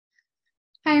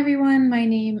Hi, everyone. My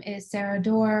name is Sarah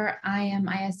Dorr. I am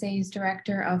ISA's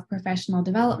Director of Professional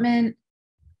Development.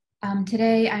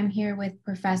 Today, I'm here with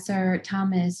Professor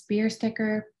Thomas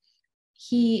Biersteker.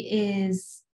 He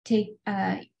is taking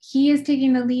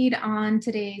the lead on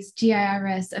today's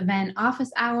GIRS event,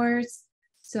 Office Hours.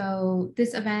 So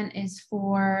this event is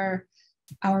for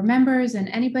our members and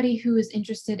anybody who is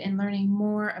interested in learning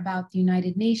more about the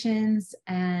United Nations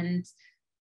and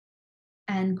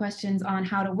questions on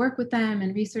how to work with them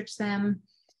and research them.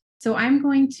 So I'm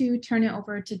going to turn it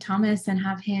over to Thomas and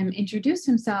have him introduce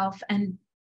himself and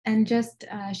just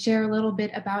share a little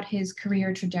bit about his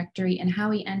career trajectory and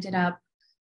how he ended up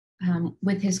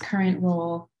with his current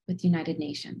role with the United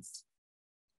Nations.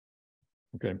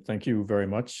 Okay, thank you very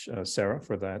much, Sarah,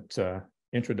 for that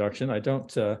introduction. It's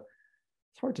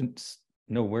hard to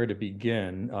know where to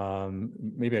begin.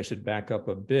 Maybe I should back up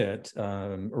a bit.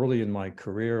 Early in my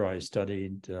career, I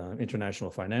studied international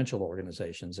financial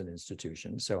organizations and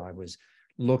institutions. So I was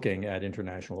looking at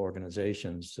international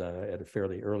organizations at a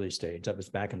fairly early stage. That was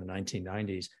back in the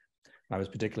 1990s. I was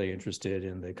particularly interested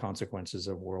in the consequences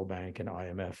of World Bank and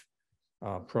IMF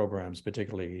programs,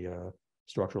 particularly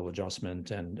structural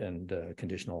adjustment and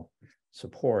conditional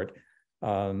support.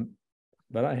 But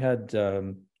I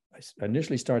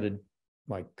initially started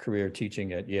my career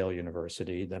teaching at Yale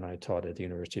University. Then I taught at the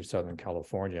University of Southern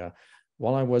California.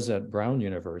 While I was at Brown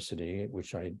University,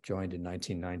 which I joined in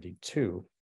 1992,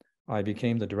 I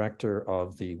became the director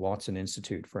of the Watson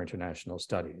Institute for International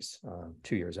Studies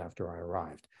 2 years after I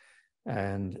arrived.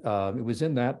 And it was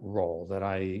in that role that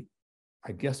I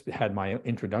guess had my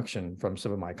introduction from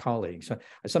some of my colleagues.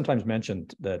 I sometimes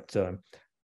mentioned that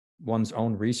one's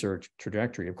own research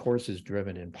trajectory, of course, is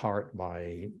driven in part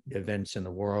by events in the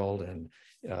world and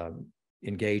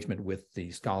engagement with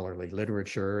the scholarly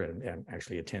literature and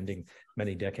actually attending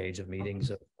many decades of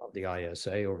meetings of the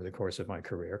ISA over the course of my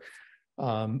career.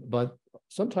 But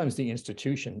sometimes the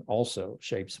institution also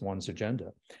shapes one's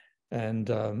agenda. And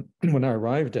when I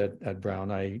arrived at Brown,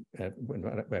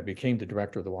 when I became the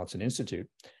director of the Watson Institute,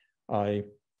 I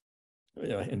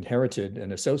inherited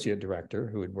an associate director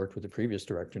who had worked with the previous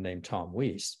director named Tom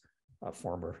Weiss, a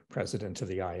former president of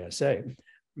the ISA.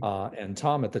 And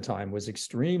Tom at the time was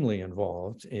extremely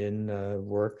involved in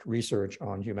research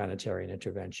on humanitarian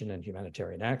intervention and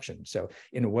humanitarian action. So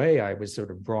in a way, I was sort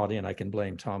of brought in. I can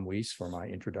blame Tom Weiss for my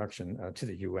introduction to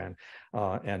the UN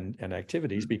and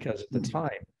activities, because at the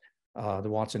time, the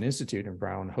Watson Institute in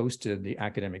Brown hosted the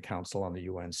Academic Council on the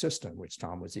UN System, which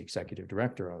Tom was the executive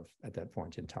director of at that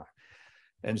point in time.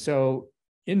 And so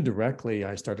indirectly,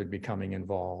 I started becoming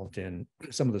involved in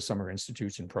some of the summer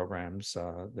institution programs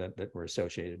that were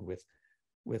associated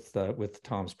with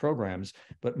Tom's programs.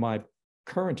 But my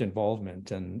current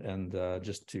involvement, and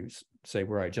just to say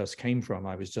where I just came from,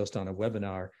 I was just on a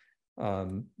webinar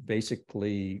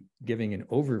basically giving an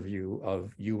overview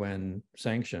of UN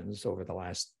sanctions over the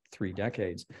last 3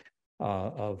 decades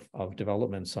of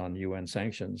developments on UN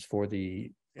sanctions for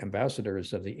the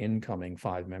ambassadors of the incoming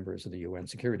 5 members of the UN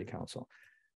Security Council.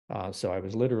 So I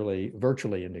was literally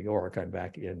virtually in New York. I'm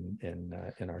back in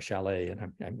our chalet,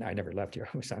 and I never left here.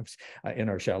 I was in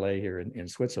our chalet here in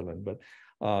Switzerland. But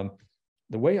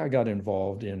the way I got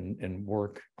involved in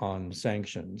work on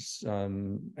sanctions,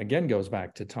 again, goes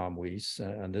back to Tom Weiss,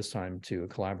 and this time to a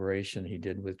collaboration he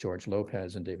did with George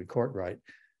Lopez and David Courtwright,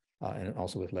 and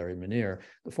also with Larry Munir.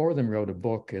 The 4 of them wrote a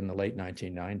book in the late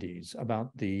 1990s about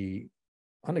the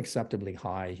unacceptably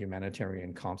high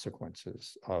humanitarian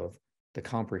consequences of the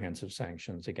comprehensive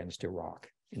sanctions against Iraq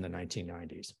in the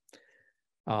 1990s.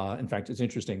 In fact, it's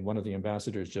interesting, one of the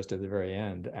ambassadors just at the very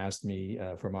end asked me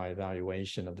for my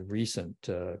evaluation of the recent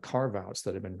carve-outs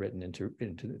that have been written into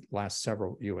the last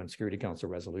several UN Security Council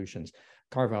resolutions,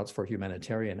 carve-outs for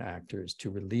humanitarian actors to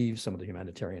relieve some of the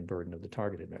humanitarian burden of the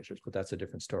targeted measures, but that's a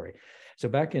different story. So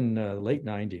back in the late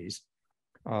 90s,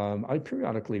 I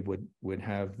periodically would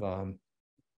have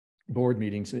board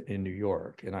meetings in New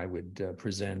York, and I would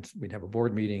present. We'd have a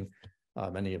board meeting.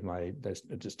 Many of my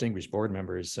distinguished board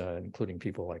members, including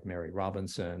people like Mary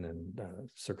Robinson and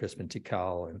Sir Crispin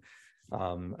Tikal, and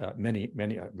many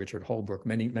Richard Holbrooke,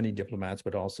 many diplomats,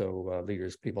 but also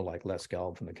leaders, people like Les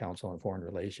Gelb from the Council on Foreign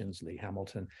Relations, Lee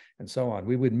Hamilton, and so on.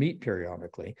 We would meet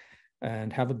periodically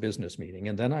and have a business meeting,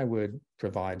 and then I would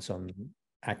provide some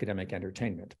academic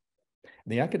entertainment.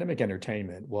 The academic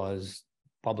entertainment was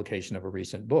publication of a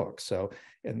recent book. So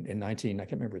in I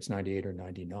can't remember, it's 98 or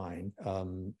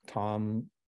 99, Tom,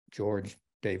 George,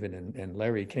 David, and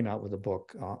Larry came out with a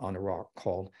book on Iraq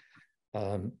called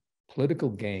Political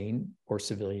Gain or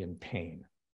Civilian Pain.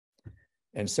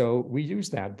 And so we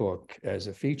used that book as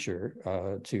a feature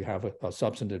to have a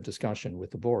substantive discussion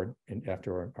with the board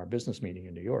after our business meeting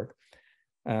in New York.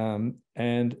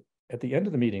 And at the end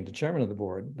of the meeting, the chairman of the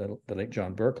board, the late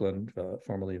John Birkeland,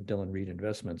 formerly of Dillon Reed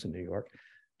Investments in New York,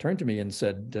 turned to me and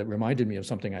said, reminded me of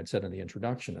something I'd said in the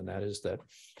introduction, and that is that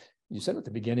you said at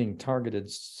the beginning targeted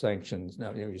sanctions.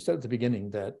 Now, you said at the beginning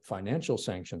that financial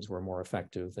sanctions were more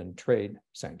effective than trade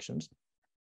sanctions.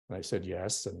 And I said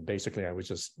yes, and basically I was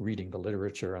just reading the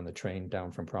literature on the train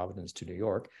down from Providence to New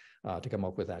York to come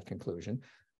up with that conclusion.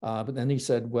 But then he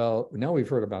said, well, now we've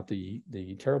heard about the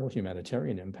terrible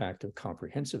humanitarian impact of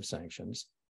comprehensive sanctions,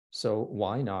 so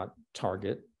why not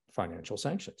target financial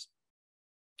sanctions?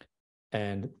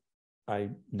 And I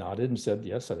nodded and said,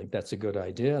 yes, I think that's a good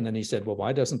idea. And then he said, well,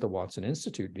 why doesn't the Watson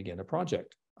Institute begin a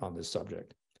project on this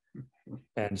subject?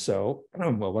 And so,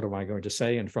 well, what am I going to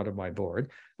say in front of my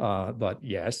board? But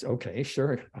yes, okay,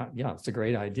 sure. Yeah, it's a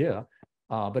great idea.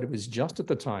 But it was just at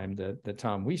the time that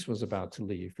Tom Weiss was about to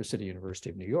leave for City University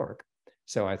of New York.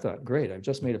 So I thought, great, I've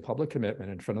just made a public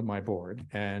commitment in front of my board,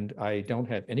 and I don't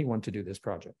have anyone to do this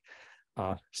project.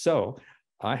 So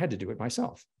I had to do it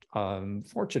myself.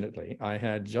 Fortunately, I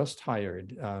had just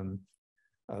hired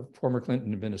former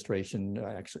Clinton administration,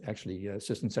 actually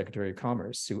Assistant Secretary of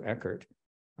Commerce, Sue Eckert,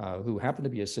 who happened to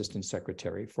be Assistant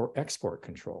Secretary for Export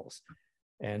Controls.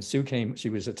 And Sue came, she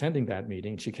was attending that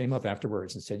meeting. She came up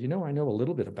afterwards and said, you know, I know a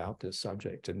little bit about this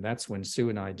subject. And that's when Sue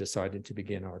and I decided to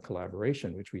begin our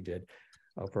collaboration, which we did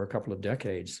for a couple of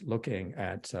decades, looking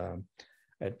at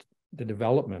the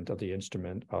development of the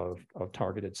instrument of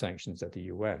targeted sanctions at the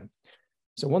UN.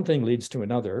 So one thing leads to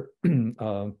another.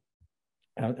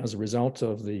 As a result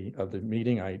of the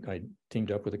meeting, I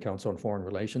teamed up with the Council on Foreign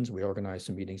Relations. We organized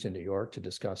some meetings in New York to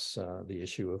discuss the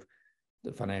issue of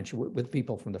the financial, with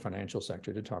people from the financial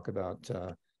sector, to talk about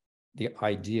the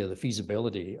idea, the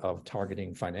feasibility of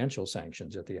targeting financial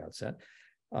sanctions at the outset.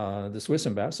 The Swiss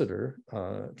ambassador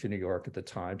to New York at the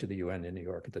time, to the UN in New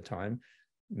York at the time,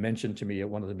 mentioned to me at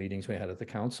one of the meetings we had at the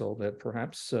council that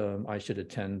perhaps I should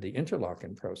attend the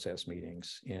Interlaken process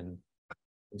meetings in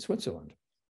Switzerland.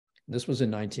 This was in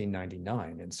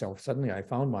 1999. And so suddenly I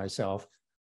found myself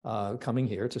coming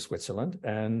here to Switzerland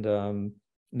and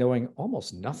knowing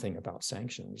almost nothing about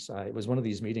sanctions. It was one of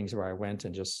these meetings where I went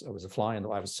and just, I was a fly in the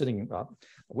wall.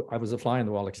 I was a fly in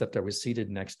the wall, except I was seated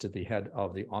next to the head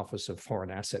of the Office of Foreign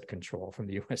Asset Control from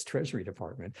the US Treasury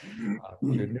Department,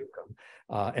 Newcomb.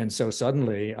 And so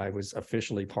suddenly I was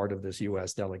officially part of this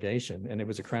US delegation, and it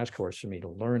was a crash course for me to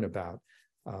learn about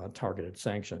targeted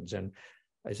sanctions. And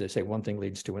as I say, one thing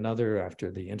leads to another.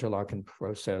 After the Interlaken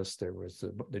process, there was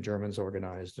the Germans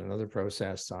organized another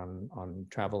process on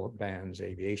travel bans,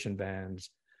 aviation bans,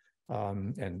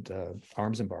 and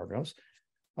arms embargoes.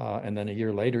 And then a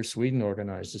year later, Sweden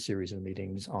organized a series of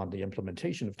meetings on the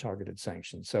implementation of targeted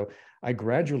sanctions. So I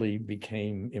gradually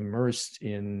became immersed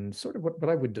in sort of what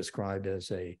I would describe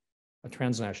as a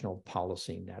transnational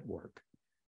policy network.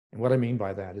 And what I mean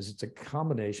by that is it's a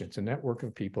combination, it's a network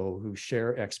of people who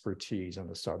share expertise on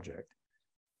the subject.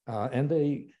 And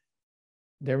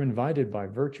they're invited by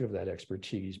virtue of that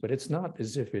expertise, but it's not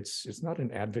as if it's not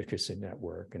an advocacy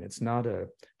network, and it's not a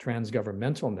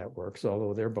transgovernmental network, so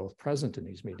although they're both present in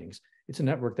these meetings. It's a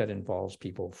network that involves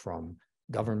people from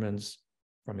governments,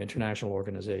 from international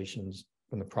organizations,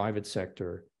 from the private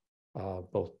sector,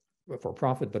 both for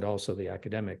profit, but also the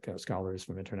academic scholars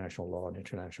from international law and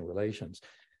international relations.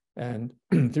 And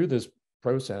through this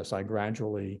process, I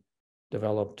gradually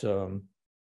developed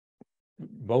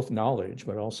both knowledge,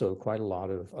 but also quite a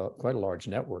large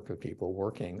network of people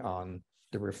working on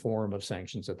the reform of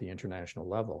sanctions at the international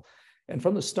level. And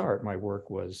from the start, my work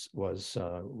was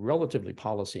relatively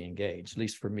policy engaged, at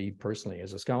least for me personally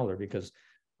as a scholar, because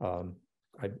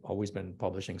I've always been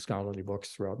publishing scholarly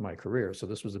books throughout my career. So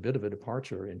this was a bit of a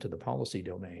departure into the policy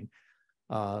domain.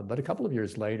 But a couple of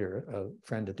years later, a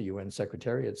friend at the UN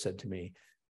Secretariat said to me,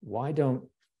 why don't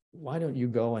you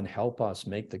go and help us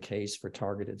make the case for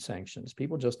targeted sanctions?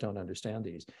 People just don't understand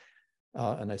these.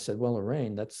 And I said, well,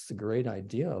 Lorraine, that's a great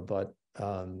idea, but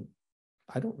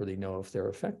I don't really know if they're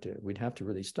effective. We'd have to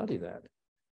really study that.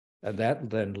 And that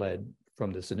then led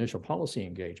from this initial policy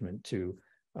engagement to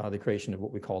the creation of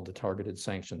what we called the Targeted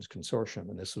Sanctions Consortium.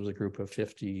 And this was a group of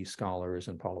 50 scholars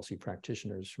and policy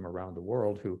practitioners from around the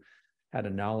world who had a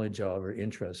knowledge of or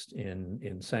interest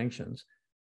in sanctions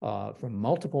from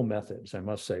multiple methods. I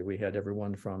must say, we had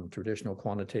everyone from traditional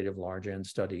quantitative large N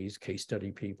studies, case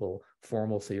study people,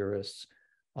 formal theorists,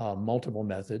 multiple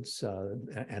methods,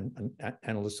 and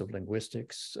analysts of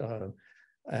linguistics.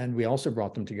 And we also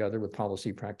brought them together with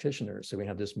policy practitioners. So we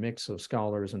had this mix of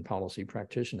scholars and policy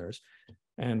practitioners.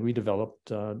 And we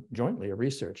developed jointly a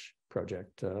research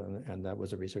project, and that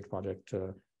was a research project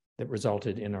that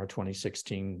resulted in our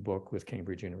 2016 book with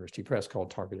Cambridge University Press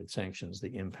called Targeted Sanctions: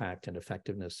 The Impact and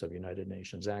Effectiveness of United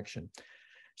Nations Action.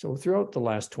 So throughout the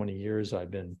last 20 years,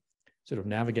 I've been sort of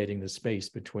navigating the space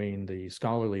between the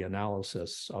scholarly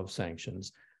analysis of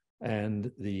sanctions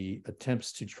and the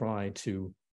attempts to try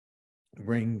to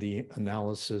bring the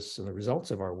analysis and the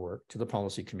results of our work to the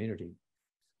policy community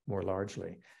more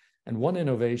largely. And one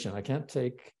innovation, I can't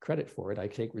take credit for it, I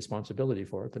take responsibility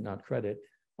for it, but not credit,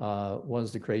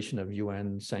 was the creation of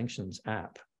UN Sanctions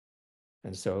app.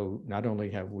 And so not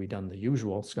only have we done the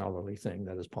usual scholarly thing,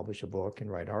 that is publish a book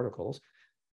and write articles,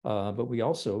 but we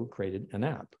also created an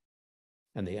app.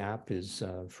 And the app is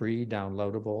free,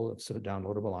 downloadable. It's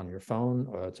downloadable on your phone.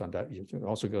 It's on. You can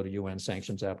also go to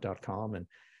unsanctionsapp.com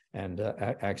and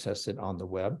access it on the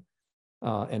web.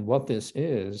 And what this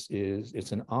is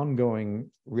it's an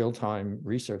ongoing real-time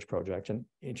research project. And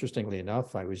interestingly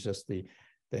enough, I was just the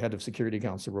head of Security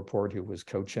Council report who was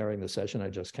co-chairing the session I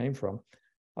just came from,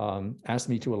 asked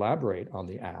me to elaborate on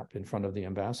the app in front of the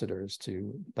ambassadors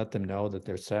to let them know that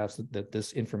their staffs, that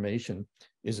this information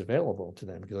is available to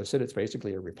them. Because I said it's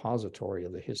basically a repository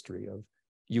of the history of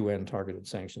UN targeted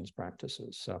sanctions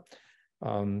practices. So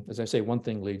as I say, one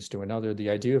thing leads to another. The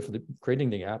idea for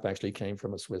creating the app actually came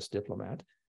from a Swiss diplomat.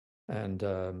 And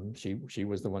she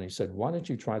was the one who said, why don't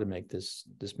you try to make this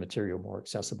material more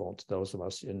accessible to those of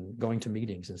us in going to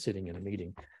meetings and sitting in a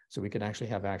meeting so we can actually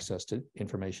have access to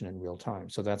information in real time.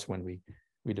 So that's when we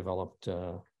developed,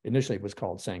 initially it was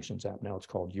called Sanctions App. Now it's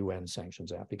called UN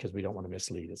Sanctions App because we don't want to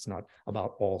mislead. It's not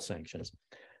about all sanctions.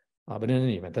 But in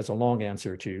any event, that's a long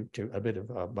answer to a bit of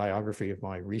a biography of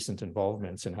my recent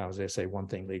involvements and how, as I say, one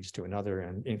thing leads to another,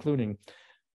 and including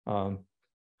I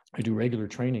do regular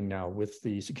training now with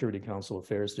the Security Council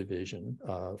Affairs Division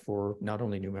for not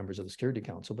only new members of the Security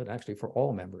Council, but actually for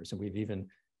all members. And we've even,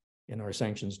 in our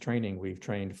sanctions training, we've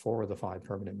trained 4 of the 5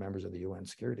 permanent members of the UN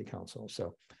Security Council.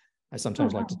 So I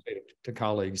sometimes like to say to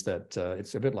colleagues that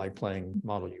it's a bit like playing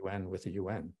Model UN with the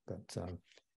UN, but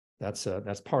that's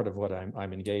part of what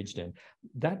I'm engaged in.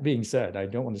 That being said, I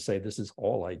don't want to say this is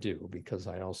all I do, because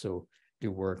I also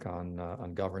do work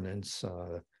on governance,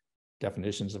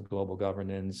 definitions of global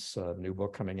governance, a new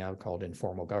book coming out called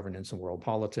Informal Governance and World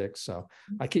Politics. So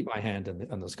I keep my hand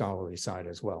on the scholarly side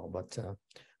as well, but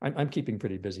I'm keeping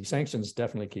pretty busy. Sanctions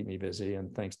definitely keep me busy.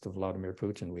 And thanks to Vladimir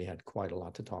Putin, we had quite a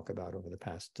lot to talk about over the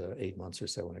past 8 months or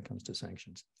so when it comes to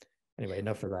sanctions. Anyway,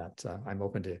 enough of that. I'm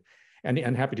open to,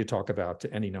 and happy to talk about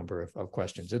any number of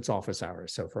questions. It's office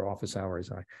hours. So for office hours,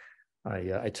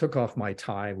 I took off my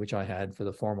tie, which I had for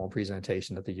the formal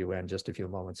presentation at the UN just a few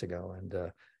moments ago.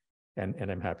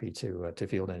 And I'm happy to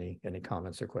field any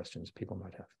comments or questions people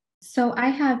might have. So I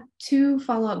have 2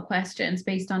 follow-up questions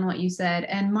based on what you said.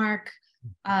 And Mark,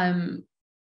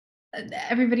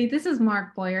 everybody, this is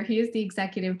Mark Boyer. He is the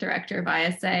executive director of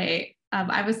ISA.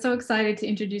 I was so excited to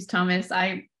introduce Thomas.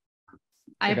 I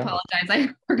apologize. I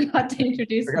forgot to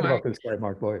introduce Mark. About this guy,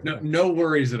 Mark Boyer. No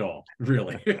worries at all,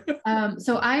 really.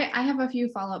 So I have a few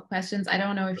follow-up questions. I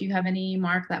don't know if you have any,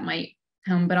 Mark, that might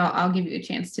come, but I'll give you a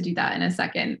chance to do that in a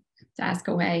second, to ask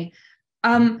away.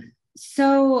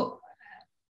 So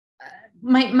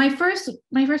my first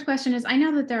question is, I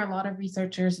know that there are a lot of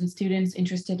researchers and students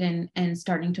interested in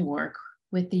starting to work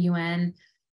with the UN.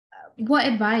 What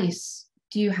advice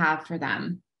do you have for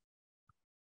them?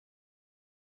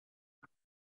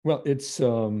 Well, it's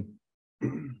hard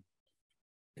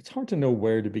to know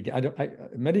where to begin.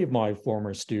 Many of my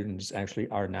former students actually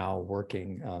are now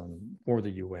working for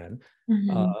the UN.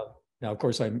 Mm-hmm. Now, of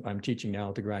course, I'm teaching now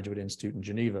at the Graduate Institute in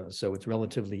Geneva, so it's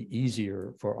relatively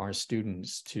easier for our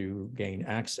students to gain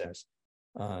access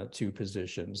to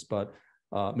positions. But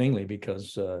mainly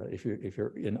because if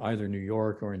you're in either New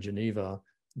York or in Geneva,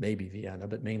 maybe Vienna,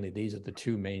 but mainly these are the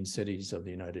 2 main cities of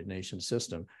the United Nations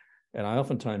system. And I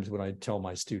oftentimes, what I tell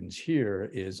my students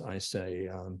here is I say,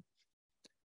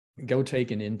 go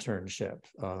take an internship.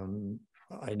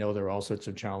 I know there are all sorts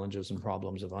of challenges and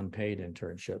problems of unpaid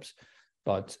internships,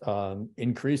 but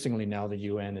increasingly now the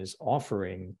UN is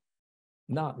offering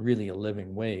not really a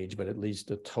living wage, but at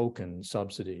least a token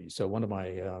subsidy. So one of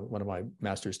my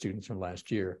master's students from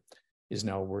last year is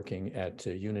now working at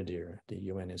UNIDIR, the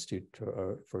UN Institute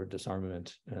for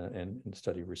Disarmament and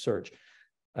Study Research.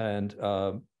 And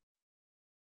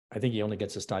I think he only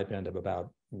gets a stipend of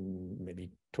about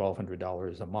maybe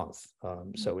 $1,200 a month.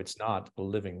 So it's not a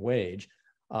living wage,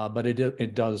 but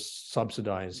it does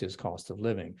subsidize his cost of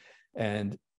living.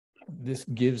 And this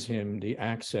gives him the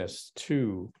access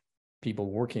to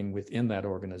people working within that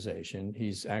organization.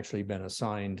 He's actually been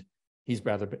assigned,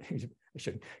 I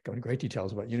shouldn't go into great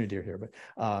details about Honoraire here, but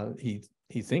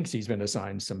he thinks he's been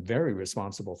assigned some very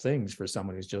responsible things for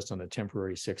someone who's just on a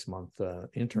temporary 6-month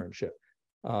internship.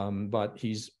 But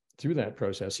through that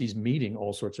process, he's meeting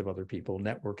all sorts of other people,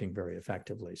 networking very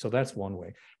effectively. So that's one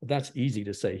way. But that's easy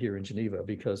to say here in Geneva,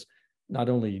 because not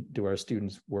only do our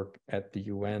students work at the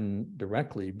UN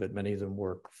directly, but many of them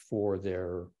work for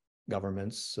their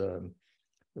governments.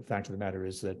 The fact of the matter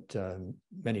is that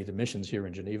many of the missions here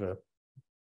in Geneva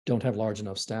don't have large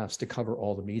enough staffs to cover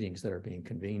all the meetings that are being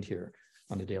convened here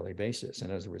on a daily basis.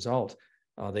 And as a result,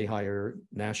 they hire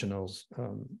nationals,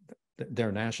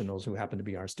 their nationals who happen to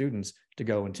be our students, to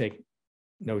go and take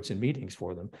notes in meetings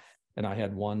for them. And I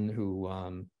had one who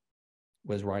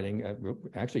was writing,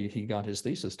 actually he got his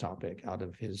thesis topic out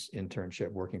of his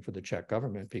internship working for the Czech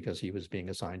government, because he was being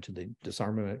assigned to the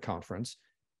disarmament conference,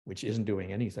 which isn't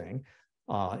doing anything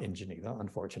in Geneva,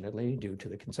 unfortunately, due to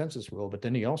the consensus rule. But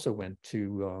then he also went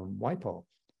to WIPO,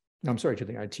 no, I'm sorry, to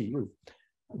the ITU,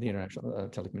 the International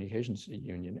Telecommunications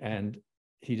Union, and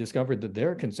he discovered that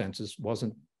their consensus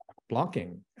wasn't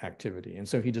blocking activity. And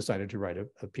so he decided to write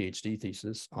a PhD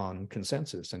thesis on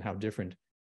consensus and how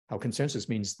consensus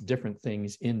means different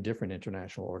things in different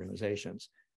international organizations,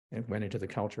 and went into the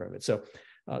culture of it. So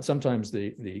sometimes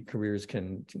the careers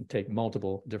can take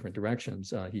multiple different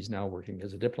directions. He's now working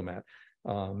as a diplomat.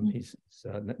 He's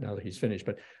now that he's finished,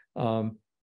 but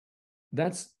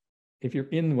that's, if you're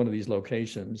in one of these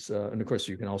locations, and of course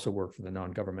you can also work for the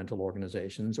non-governmental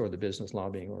organizations or the business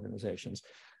lobbying organizations.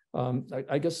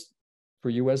 I guess for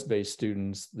US-based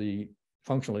students, the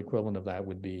functional equivalent of that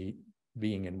would be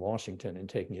being in Washington and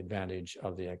taking advantage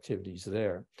of the activities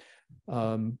there.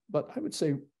 But I would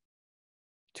say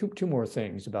two more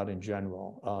things about in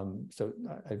general. So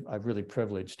I've really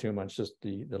privileged too much just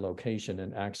the location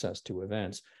and access to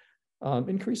events.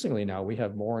 Increasingly now we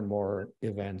have more and more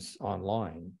events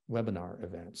online, webinar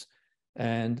events.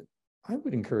 And I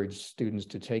would encourage students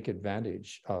to take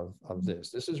advantage of this.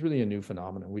 This is really a new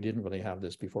phenomenon. We didn't really have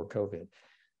this before COVID.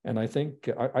 And I think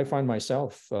I find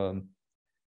myself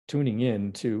tuning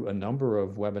in to a number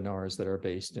of webinars that are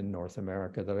based in North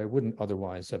America that I wouldn't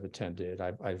otherwise have attended.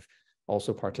 I've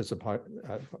also participated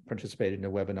in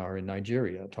a webinar in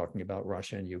Nigeria talking about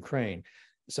Russia and Ukraine.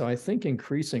 So I think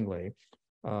increasingly,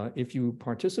 if you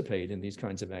participate in these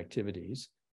kinds of activities,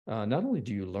 not only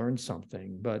do you learn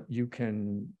something, but you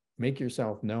can make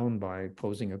yourself known by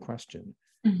posing a question.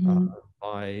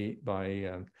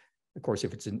 Of course,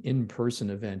 if it's an in-person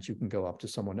event, you can go up to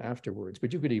someone afterwards,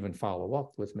 but you could even follow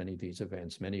up with many of these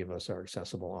events. Many of us are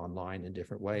accessible online in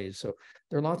different ways. So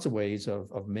there are lots of ways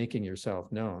of making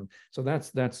yourself known. So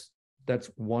that's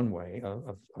one way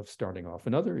of starting off.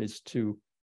 Another is to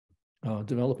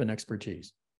develop an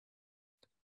expertise.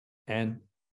 And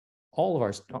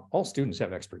all students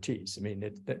have expertise. I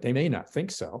mean, they may not think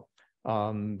so,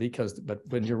 but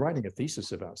when you're writing a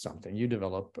thesis about something, you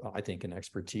develop, I think, an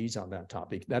expertise on that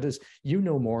topic. That is, you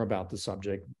know more about the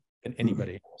subject than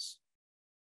anybody else.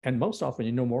 And most often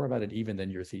you know more about it even than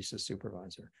your thesis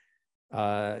supervisor.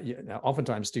 Now,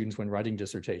 oftentimes students, when writing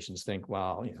dissertations, think,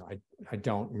 well, I'm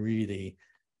not really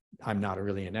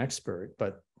an expert,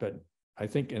 but I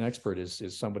think an expert is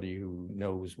somebody who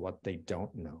knows what they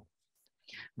don't know.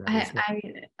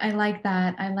 I like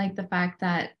that. I like the fact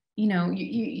that,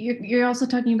 you're also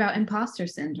talking about imposter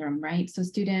syndrome, right? So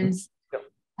students,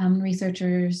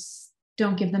 researchers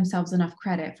don't give themselves enough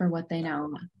credit for what they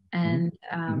know. And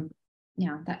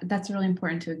that's really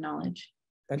important to acknowledge.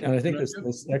 And I think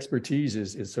this expertise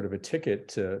is sort of a ticket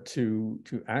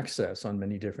to access on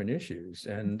many different issues.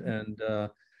 And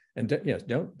yes,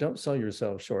 don't sell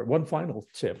yourself short. One final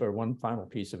tip, or one final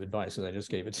piece of advice, and I just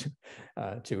gave it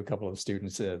to a couple of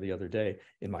students the other day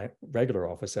in my regular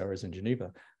office hours in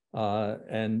Geneva.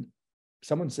 And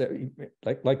someone said,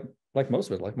 like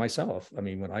most of it, like myself, I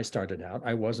mean, when I started out,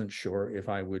 I wasn't sure if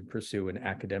I would pursue an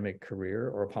academic career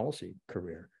or a policy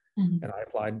career. And I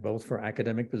applied both for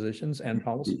academic positions and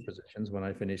policy positions when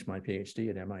I finished my PhD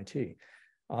at MIT.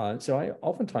 So I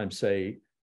oftentimes say,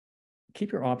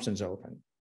 keep your options open.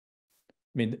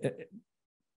 I mean,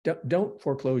 don't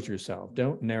foreclose yourself.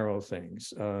 Don't narrow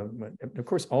things. Of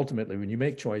course, ultimately, when you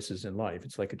make choices in life,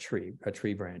 it's like a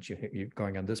tree branch. You're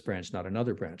going on this branch, not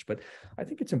another branch. But I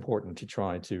think it's important to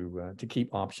try to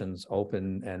keep options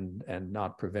open and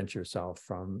not prevent yourself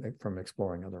from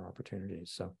exploring other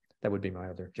opportunities. So that would be my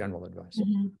other general advice.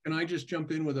 Can I just jump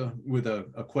in with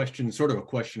a question, sort of a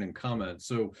question and comment?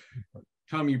 So,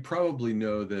 Tom, you probably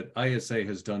know that ISA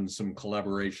has done some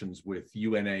collaborations with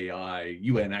UNAI,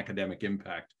 UN Academic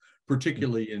Impact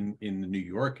particularly in the New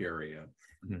York area,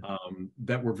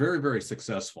 that were very, very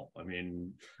successful. I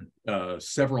mean,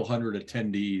 several hundred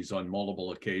attendees on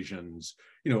multiple occasions,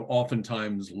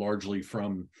 oftentimes largely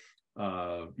from,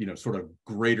 sort of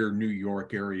greater New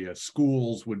York area.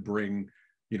 Schools would bring,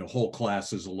 whole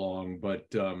classes along, but,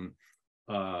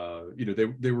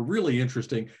 they were really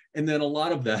interesting. And then a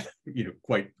lot of that,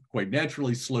 quite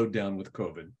naturally slowed down with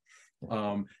COVID.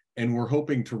 And we're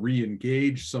hoping to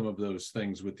re-engage some of those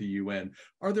things with the UN.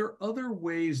 Are there other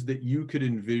ways that you could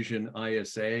envision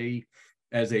ISA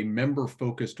as a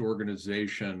member-focused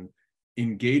organization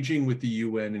engaging with the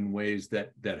UN in ways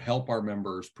that help our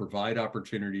members, provide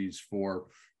opportunities for,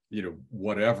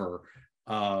 whatever,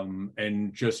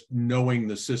 and just knowing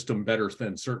the system better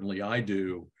than certainly I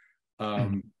do,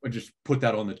 I just put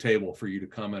that on the table for you to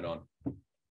comment on.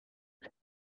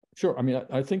 Sure. I mean,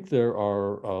 I think there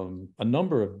are a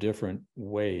number of different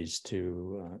ways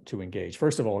to engage.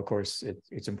 First of all, of course,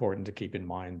 it's important to keep in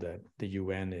mind that the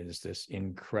UN is this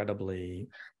incredibly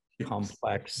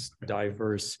complex,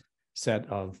 diverse set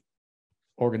of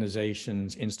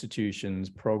organizations, institutions,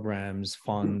 programs,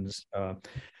 funds.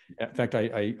 In fact,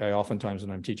 I oftentimes,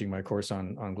 when I'm teaching my course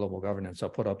on global governance, I'll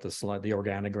put up the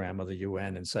organogram of the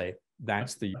UN and say,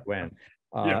 that's the UN.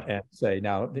 And say,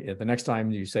 now, the next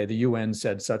time you say the UN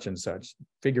said such and such,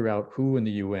 figure out who in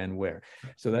the UN where.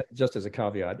 So that, just as a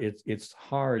caveat, it's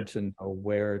hard to know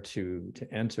where to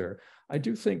enter. I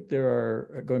do think there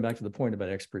are, going back to the point about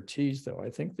expertise, though, I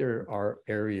think there are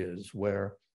areas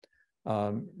where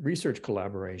research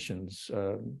collaborations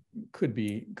could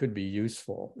be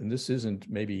useful. And this isn't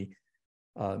maybe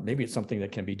it's something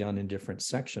that can be done in different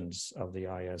sections of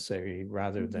the ISA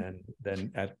rather than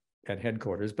at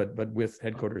headquarters, but with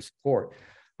headquarters support.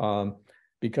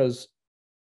 Because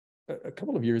a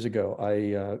couple of years ago,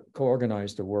 I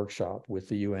co-organized a workshop with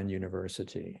the UN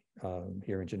University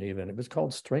here in Geneva, and it was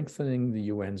called Strengthening the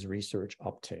UN's Research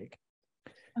Uptake.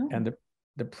 Oh. And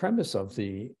the premise of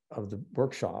the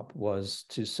workshop was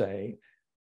to say,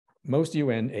 most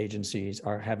UN agencies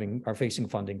are facing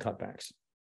funding cutbacks.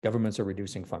 Governments are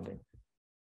reducing funding.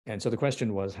 And so the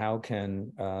question was, how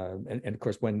can, and of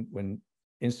course, when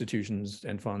institutions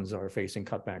and funds are facing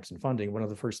cutbacks in funding, one of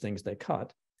the first things they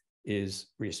cut is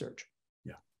research.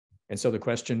 Yeah. And so the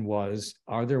question was,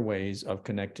 are there ways of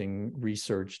connecting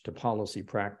research to policy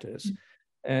practice? Mm-hmm.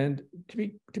 And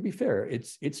to be fair,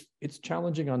 it's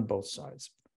challenging on both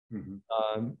sides.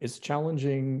 Mm-hmm. It's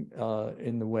challenging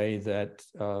in the way that,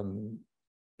 and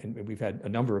we've had a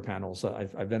number of panels.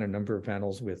 I've done a number of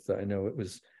panels with, I know it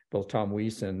was both Tom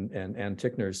Weiss and Ann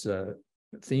Tickner's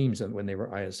themes when they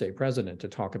were ISA president, to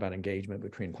talk about engagement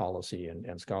between policy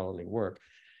and scholarly work.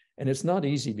 And it's not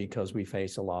easy because we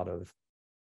face a lot of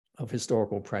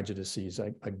historical prejudices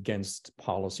against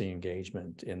policy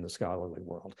engagement in the scholarly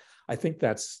world. I think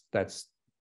that's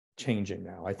changing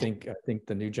now. I think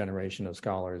the new generation of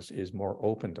scholars is more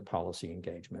open to policy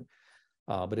engagement,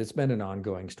 but it's been an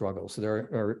ongoing struggle. So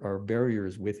there are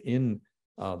barriers within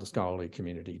the scholarly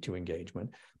community to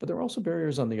engagement, but there are also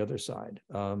barriers on the other side.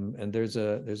 And there's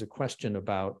a question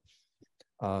about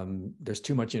there's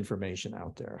too much information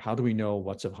out there. How do we know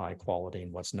what's of high quality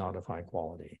and what's not of high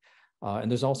quality?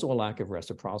 And there's also a lack of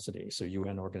reciprocity. So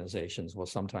UN organizations will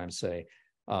sometimes say,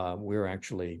 we're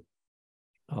actually,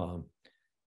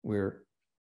 we're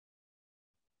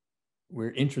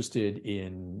interested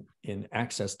in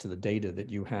access to the data that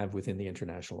you have within the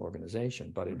international organization,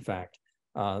 but in fact,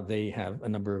 they have a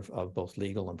number of both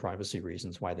legal and privacy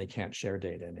reasons why they can't share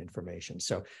data and information.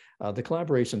 So the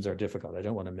collaborations are difficult. I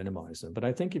don't want to minimize them, but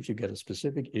I think if you get a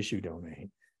specific issue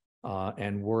domain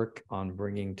and work on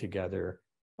bringing together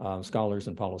scholars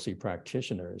and policy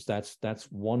practitioners,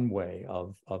 that's one way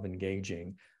of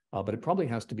engaging, but it probably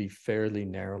has to be fairly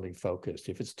narrowly focused.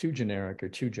 If it's too generic or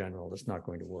too general, it's not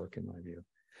going to work in my view.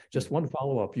 Just one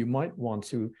follow-up, you might want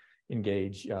to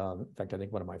engage, in fact, I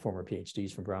think one of my former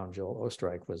PhDs from Brown, Joel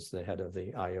Ostreich, was the head of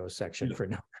the IO section for a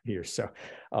number of years. So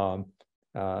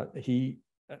he,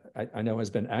 I know, has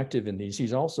been active in these.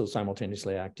 He's also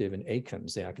simultaneously active in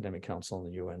ACANS, the Academic Council in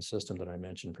the UN system that I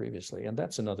mentioned previously. And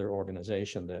that's another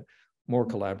organization that more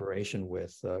collaboration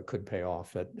with could pay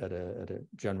off at a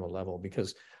general level,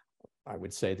 because I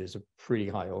would say there's a pretty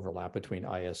high overlap between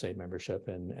ISA membership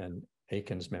and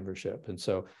ACANS membership. And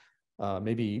so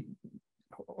maybe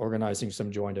organizing some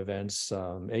joint events.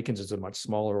 ACANS is a much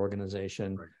smaller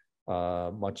organization,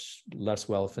 much less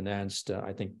well-financed.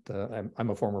 I think I'm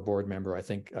a former board member. I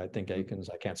think ACANS,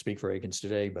 I can't speak for ACANS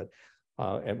today, but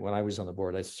and when I was on the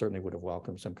board, I certainly would have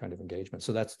welcomed some kind of engagement.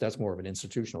 So that's more of an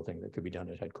institutional thing that could be done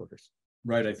at headquarters.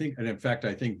 Right. I think, and in fact,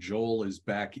 I think Joel is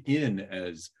back in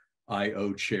as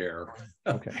IO chair.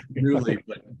 Okay. Really,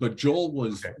 but Joel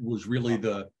was Okay. really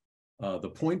the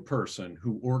point person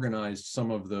who organized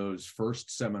some of those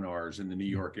first seminars in the New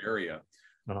York area,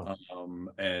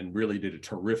 and really did a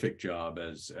terrific job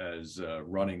as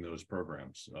running those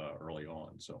programs early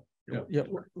on. So yeah.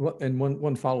 And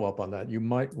one follow up on that, you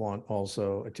might want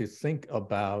also to think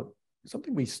about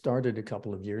something we started a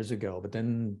couple of years ago, but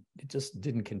then it just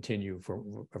didn't continue for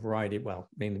a variety, well,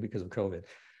 mainly because of COVID.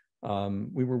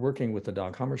 We were working with the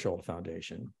Dag Hammarskjöld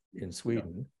Foundation in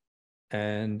Sweden,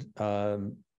 and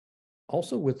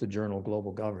also with the journal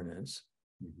Global Governance.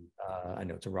 I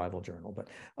know it's a rival journal, but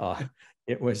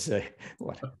it was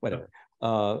whatever.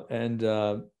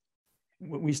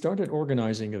 We started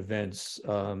organizing events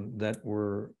that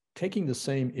were taking the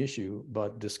same issue,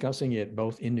 but discussing it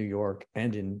both in New York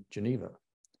and in Geneva.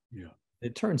 Yeah.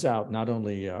 It turns out not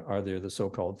only are there the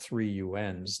so-called 3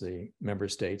 UNs, the member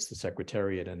states, the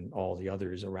Secretariat, and all the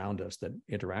others around us that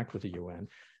interact with the UN,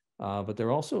 but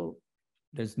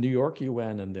there's New York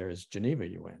UN and there's Geneva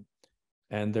UN,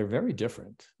 and they're very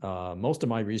different. Most of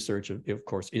my research, of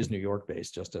course, is New York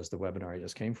based, just as the webinar I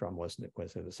just came from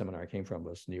the seminar I came from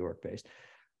was New York based.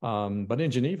 But in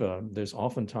Geneva, there's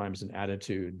oftentimes an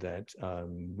attitude that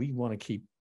we want to keep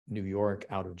New York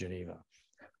out of Geneva.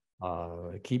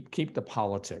 Keep the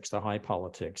politics, the high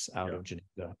politics out of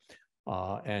Geneva.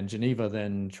 And Geneva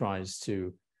then tries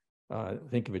to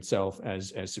think of itself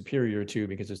as superior to,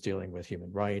 because it's dealing with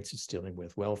human rights, it's dealing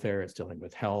with welfare, it's dealing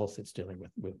with health, it's dealing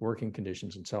with working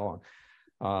conditions and so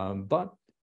on. But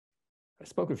I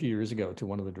spoke a few years ago to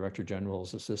one of the Director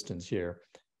General's assistants here,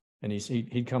 and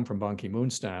he'd come from Ban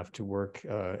Ki-moon's staff to work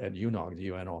at UNOG, the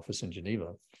UN office in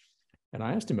Geneva. And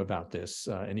I asked him about this,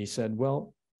 and he said,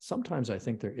 well, sometimes I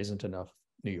think there isn't enough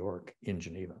New York in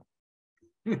Geneva.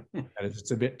 And it's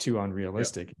a bit too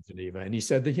unrealistic in Geneva. And he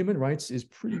said the human rights is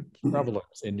pretty prevalent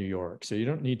in New York, so you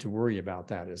don't need to worry about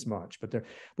that as much. But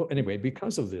anyway,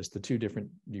 because of this, the 2 different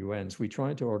UNs, we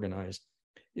tried to organize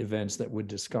events that would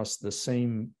discuss the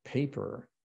same paper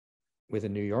with a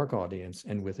New York audience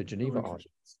and with a Geneva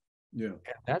audience. Yeah.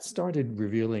 And that started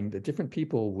revealing that different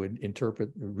people would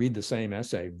read the same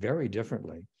essay very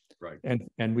differently. Right.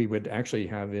 And we would actually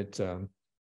have it, I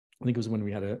think it was when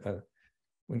we had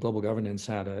when Global Governance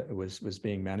was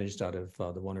being managed out of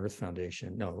the One Earth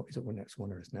Foundation. No, is it One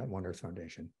Earth? Not One Earth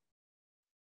Foundation.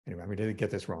 Anyway, I didn't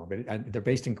get this wrong, but they're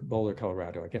based in Boulder,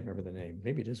 Colorado. I can't remember the name.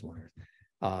 Maybe it is One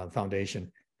Earth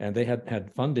Foundation. And they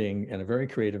had funding and a very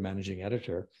creative managing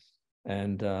editor.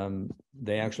 And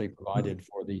they actually provided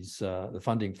for these the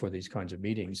funding for these kinds of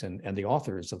meetings, and the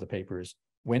authors of the papers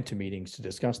went to meetings to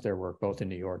discuss their work both in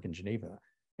New York and Geneva,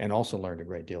 and also learned a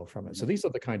great deal from it. So these are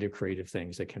the kind of creative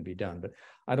things that can be done. But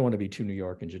I don't want to be too New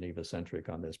York and Geneva centric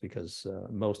on this, because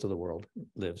most of the world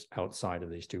lives outside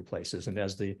of these 2 places. And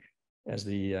as the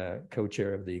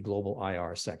co-chair of the Global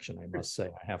IR section, I must say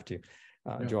I have to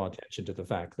draw attention to the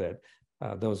fact that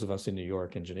those of us in New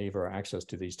York and Geneva, our access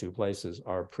to these 2 places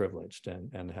are privileged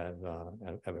and have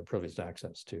a privileged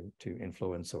access to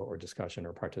influence or discussion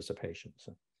or participation.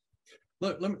 So,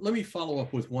 let me follow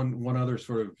up with one other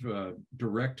sort of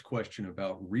direct question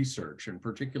about research, and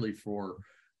particularly for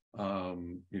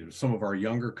some of our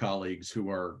younger colleagues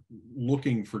who are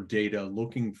looking for data,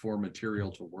 looking for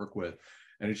material to work with.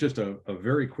 And it's just a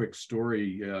very quick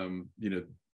story.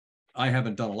 I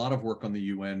haven't done a lot of work on the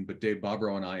UN, but Dave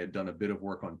Bobrow and I had done a bit of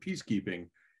work on peacekeeping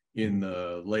in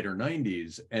the later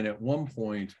 90s. And at one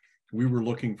point, we were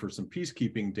looking for some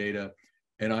peacekeeping data,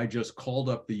 and I just called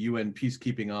up the UN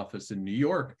peacekeeping office in New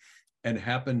York and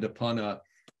happened upon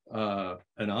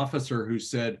an officer who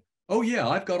said, "Oh yeah,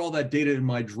 I've got all that data in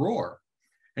my drawer."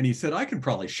 And he said, "I can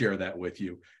probably share that with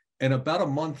you." And about a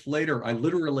month later, I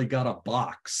literally got a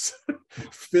box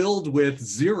filled with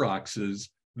Xeroxes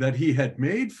that he had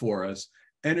made for us.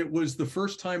 And it was the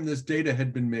first time this data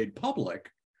had been made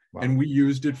public. Wow. And we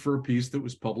used it for a piece that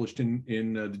was published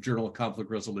in the Journal of Conflict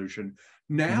Resolution.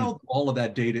 Now, all of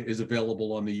that data is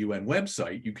available on the UN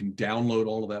website. You can download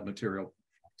all of that material.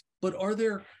 But are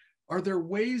there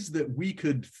ways that we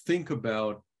could think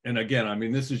about, and again, I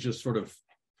mean, this is just sort of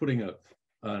putting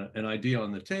an idea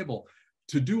on the table,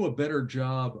 to do a better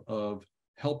job of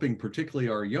helping particularly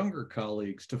our younger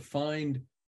colleagues to find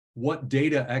what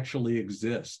data actually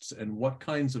exists and what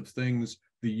kinds of things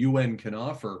the UN can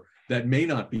offer that may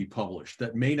not be published,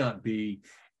 that may not be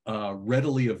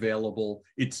readily available.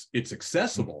 It's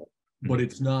accessible, but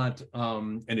it's not,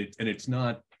 and it's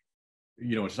not,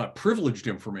 it's not privileged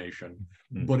information,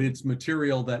 but it's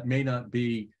material that may not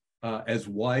be as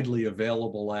widely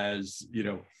available as,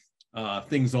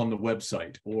 things on the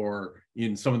website or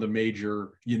in some of the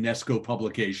major UNESCO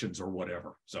publications or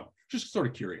whatever. So just sort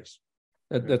of curious.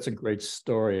 That's a great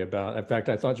story about, in fact,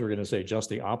 I thought you were going to say just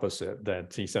the opposite,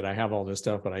 that he said, I have all this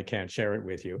stuff, but I can't share it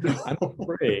with you. I'm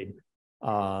afraid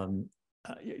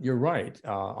you're right.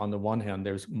 On the one hand,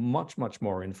 there's much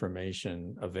more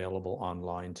information available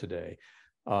online today.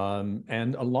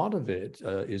 And a lot of it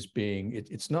is being,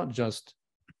 it's not just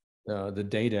the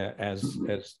data as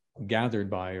gathered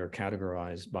by or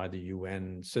categorized by the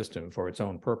UN system for its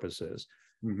own purposes,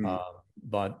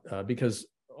 but because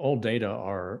all data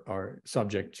are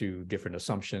subject to different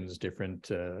assumptions, different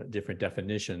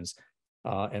definitions,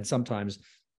 and sometimes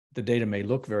the data may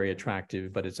look very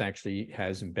attractive, but it's actually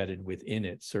has embedded within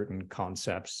it certain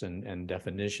concepts and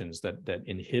definitions that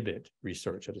inhibit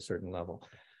research at a certain level.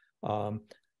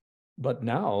 But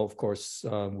now, of course,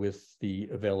 with the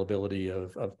availability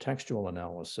of textual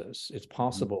analysis, it's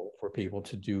possible for people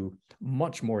to do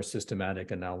much more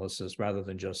systematic analysis rather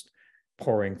than just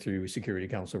pouring through Security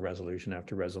Council resolution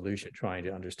after resolution, trying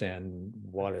to understand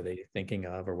what are they thinking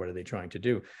of or what are they trying to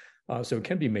do. So it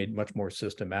can be made much more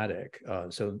systematic.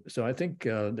 So I think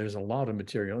there's a lot of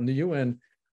material. And the UN,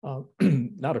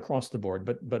 not across the board,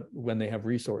 but when they have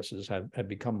resources, have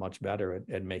become much better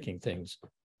at making things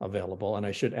available. And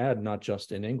I should add, not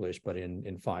just in English, but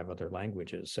in 5 other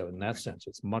languages. So in that sense,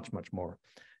 it's much more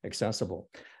accessible.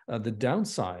 The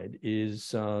downside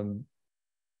is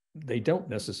they don't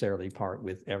necessarily part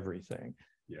with everything.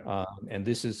 Yeah. And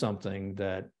this is something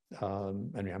that, I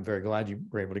mean, I'm very glad you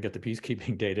were able to get the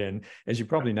peacekeeping data. And as you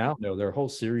probably now know, there are a whole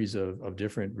series of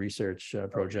different research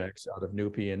projects out of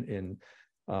NUPI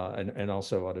and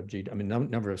also out of I mean,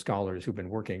 number of scholars who've been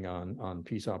working on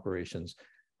peace operations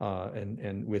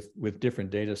and with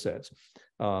different data sets.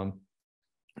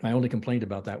 My only complaint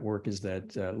about that work is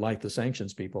that, like the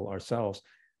sanctions people ourselves,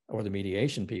 or the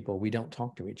mediation people, we don't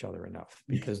talk to each other enough,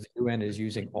 because the UN is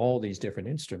using all these different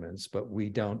instruments, but we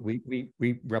don't, we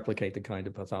replicate the kind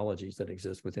of pathologies that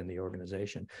exist within the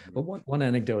organization. But one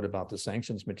anecdote about the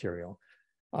sanctions material,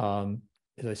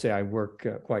 as I say, I work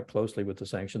quite closely with the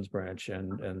sanctions branch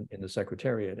and in the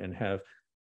Secretariat, and have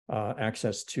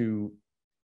access to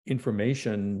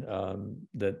information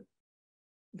that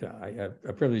I have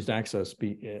a privileged access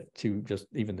to just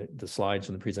even the slides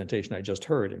from the presentation I just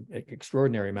heard,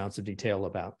 extraordinary amounts of detail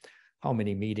about how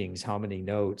many meetings, how many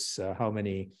notes, how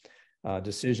many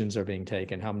decisions are being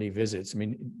taken, how many visits. I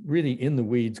mean, really in the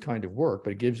weeds kind of work,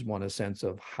 but it gives one a sense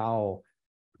of how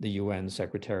the UN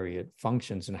Secretariat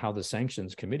functions and how the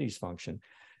sanctions committees function.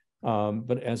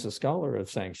 But as a scholar of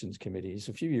sanctions committees,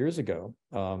 a few years ago,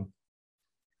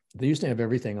 they used to have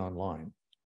everything online.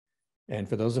 And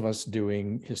for those of us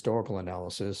doing historical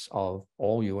analysis of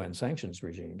all UN sanctions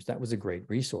regimes, that was a great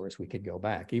resource. We could go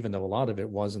back, even though a lot of it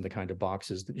was in the kind of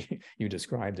boxes that you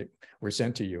described that were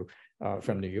sent to you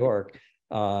from New York.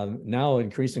 Now,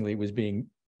 increasingly, it was being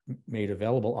made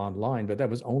available online, but that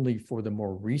was only for the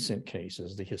more recent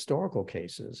cases. The historical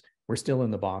cases were still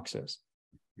in the boxes.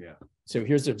 Yeah. So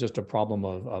here's just a problem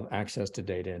of access to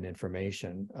data and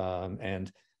information,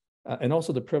 and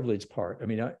also the privilege part. I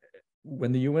mean,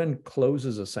 when the UN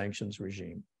closes a sanctions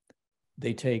regime,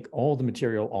 they take all the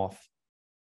material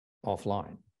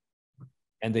offline.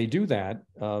 And they do that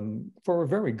for a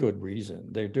very good reason.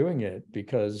 They're doing it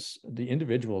because the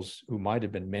individuals who might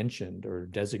have been mentioned or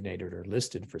designated or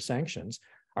listed for sanctions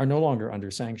are no longer under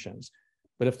sanctions.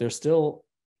 But if they're still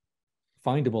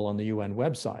findable on the UN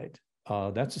website,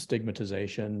 that's a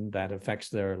stigmatization that affects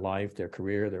their life, their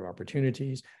career, their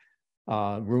opportunities.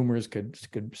 Rumors could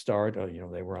start,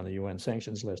 they were on the UN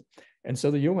sanctions list. And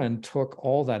so the UN took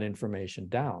all that information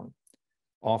down,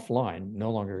 offline,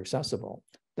 no longer accessible.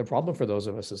 The problem for those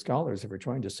of us as scholars, if we're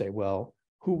trying to say, well,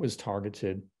 who was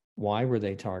targeted? Why were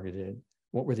they targeted?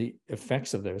 What were the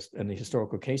effects of this and the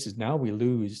historical cases? Now we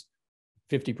lose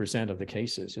 50% of the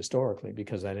cases historically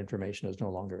because that information is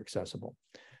no longer accessible.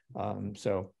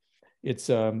 So it's,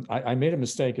 I made a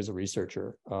mistake as a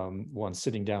researcher once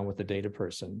sitting down with the data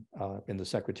person in the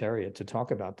Secretariat to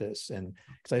talk about this. And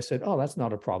because I said, oh, that's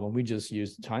not a problem. We just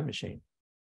use the time machine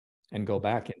and go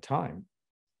back in time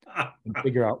and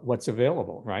figure out what's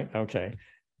available, right? Okay.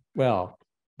 Well,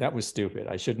 that was stupid.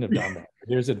 I shouldn't have done that.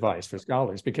 Here's advice for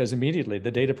scholars, because immediately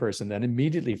the data person then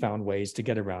immediately found ways to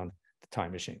get around the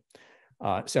time machine.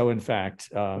 So in fact,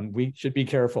 we should be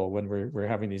careful when we're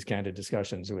having these candid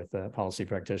discussions with policy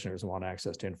practitioners who want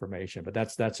access to information. But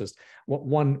that's just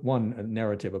one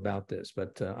narrative about this.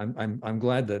 But I'm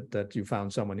glad that you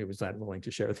found someone who was that willing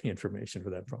to share the information for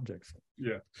that project.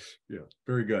 Yeah,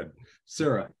 very good.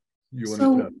 Sarah, you want to?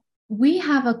 So we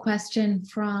have a question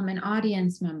from an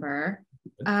audience member,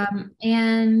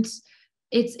 and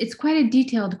it's quite a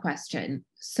detailed question.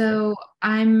 So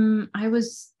I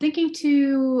was thinking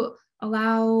to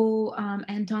allow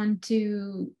Anton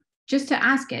to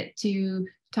ask it to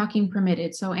talking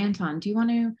permitted. So Anton, do you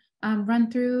want to run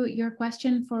through your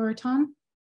question for Tom?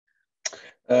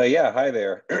 Yeah, hi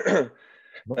there.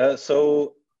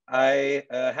 So I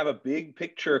have a big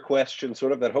picture question,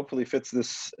 sort of, that hopefully fits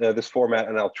this this format,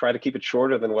 and I'll try to keep it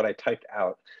shorter than what I typed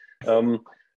out.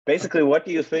 Basically, what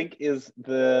do you think is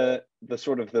the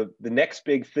sort of the next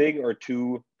big thing or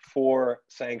two for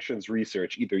sanctions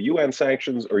research, either UN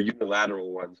sanctions or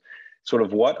unilateral ones? Sort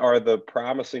of, what are the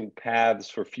promising paths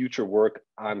for future work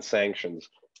on sanctions?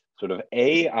 Sort of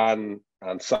on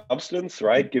substance,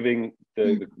 right? Giving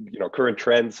the current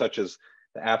trends, such as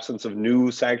the absence of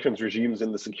new sanctions regimes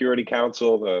in the Security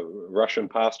Council, the Russian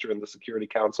posture in the Security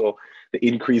Council, the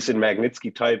increase in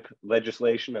Magnitsky type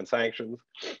legislation and sanctions.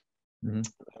 Mm-hmm.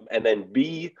 And then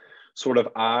B, sort of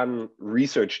on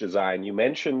research design. You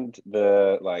mentioned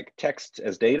the text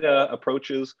as data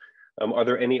approaches. Are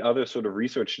there any other sort of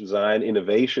research design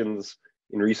innovations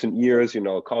in recent years,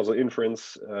 causal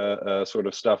inference sort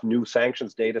of stuff, new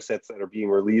sanctions data sets that are being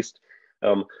released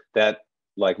that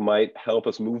might help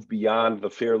us move beyond the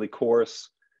fairly coarse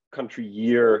country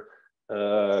year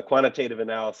quantitative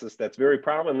analysis that's very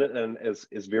prominent and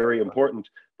is very important,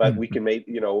 but we can make,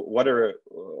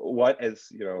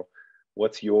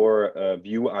 what's your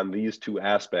view on these two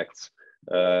aspects,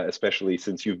 especially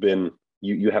since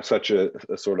you have such a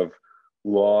sort of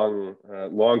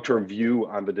long-term view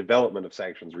on the development of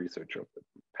sanctions research over the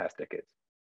past decades.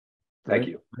 Thank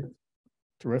you.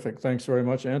 Terrific. Thanks very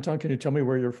much. Anton, can you tell me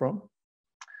where you're from?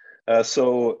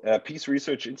 Peace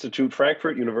Research Institute,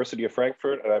 Frankfurt, University of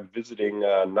Frankfurt, and I'm visiting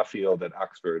Nuffield at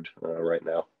Oxford right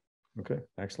now. Okay,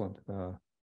 excellent.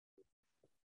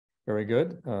 Very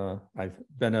good. I've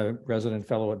been a resident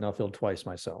fellow at Nuffield twice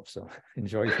myself, so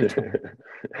enjoy your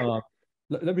time.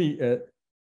 Let me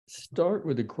start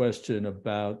with a question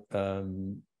about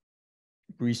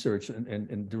research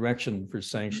and direction for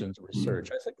sanctions research.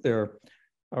 I think there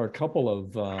are a couple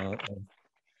of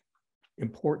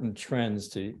important trends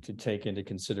to take into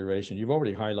consideration. You've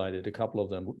already highlighted a couple of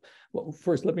them. Well,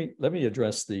 first, let me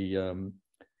address the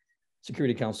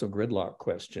Security Council gridlock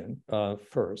question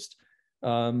first.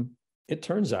 It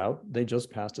turns out they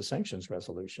just passed a sanctions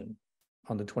resolution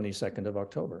on the 22nd of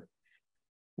October,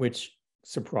 which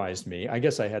surprised me. I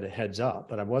guess I had a heads up,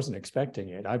 but I wasn't expecting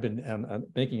it. I've been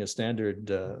making a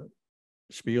standard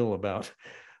spiel about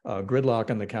gridlock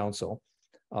in the council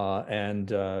and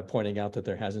pointing out that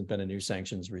there hasn't been a new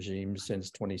sanctions regime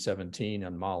since 2017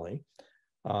 on Mali.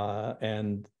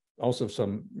 And also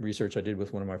some research I did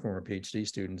with one of my former PhD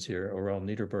students here, Aurel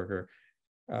Niederberger,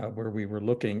 where we were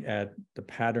looking at the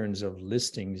patterns of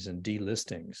listings and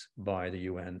delistings by the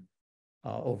UN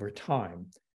over time.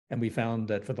 And we found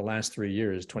that for the last 3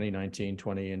 years, 2019,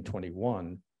 20, and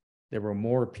 21, there were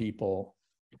more people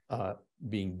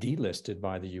being delisted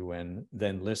by the UN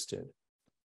than listed,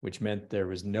 which meant there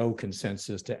was no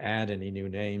consensus to add any new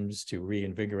names to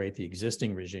reinvigorate the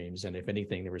existing regimes. And if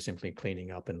anything, they were simply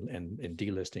cleaning up and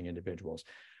delisting individuals.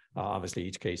 Obviously,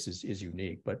 each case is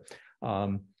unique. But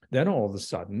then all of a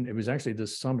sudden, it was actually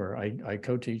this summer, I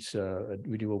co-teach,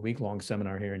 we do a week-long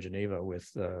seminar here in Geneva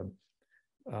with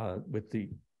the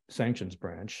sanctions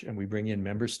branch, and we bring in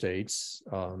member states,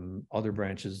 other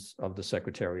branches of the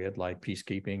Secretariat like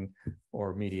peacekeeping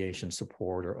or mediation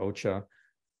support or OCHA,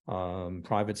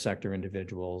 private sector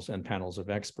individuals, and panels of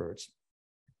experts.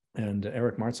 And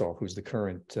Eric Martzal, who's the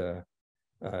current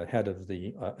head of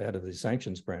the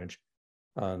sanctions branch,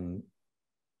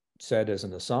 said as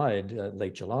an aside,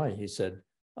 late July, he said,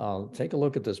 take a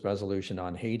look at this resolution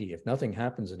on Haiti. If nothing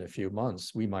happens in a few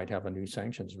months, we might have a new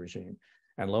sanctions regime.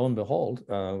 And lo and behold,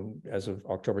 as of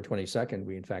October 22nd,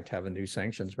 we in fact have a new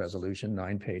sanctions resolution,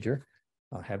 9-pager.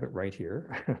 I have it right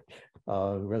here,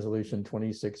 resolution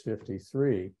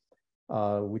 2653,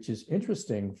 which is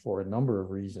interesting for a number of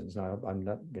reasons. Now, I'm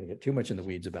not going to get too much in the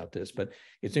weeds about this, but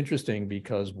it's interesting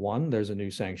because one, there's a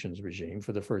new sanctions regime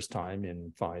for the first time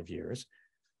in 5 years.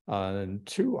 And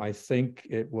two, I think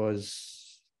it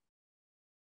was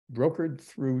brokered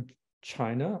through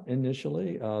China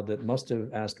initially that must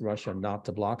have asked Russia not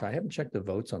to block. I haven't checked the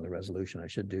votes on the resolution. I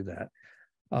should do that.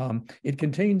 It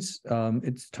contains,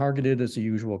 it's targeted as the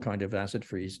usual kind of asset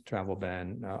freeze, travel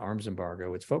ban, arms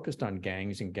embargo. It's focused on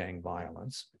gangs and gang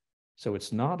violence. So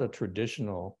it's not a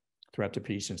traditional threat to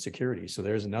peace and security. So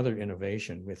there's another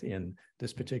innovation within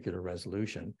this particular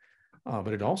resolution.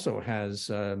 But it also has,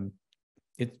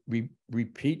 it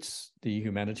repeats the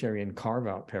humanitarian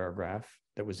carve-out paragraph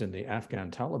that was in the Afghan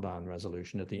Taliban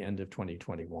resolution at the end of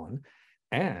 2021.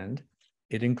 And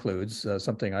it includes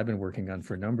something I've been working on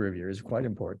for a number of years, quite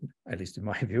important, at least in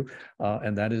my view,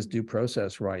 and that is due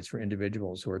process rights for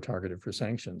individuals who are targeted for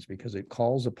sanctions, because it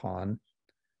calls upon,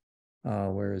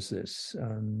 where is this?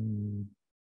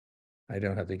 I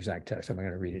don't have the exact text. I'm going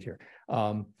to read it here.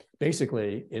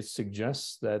 Basically, it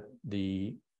suggests that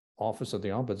the Office of the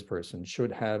Ombudsperson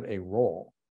should have a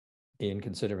role in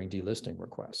considering delisting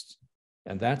requests.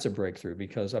 And that's a breakthrough,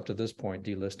 because up to this point,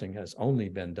 delisting has only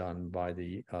been done by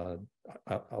the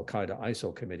Al-Qaeda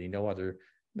ISIL committee. No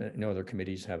other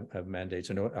committees have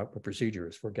mandates or no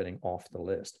procedures for getting off the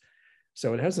list.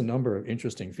 So it has a number of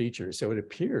interesting features. So it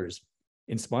appears,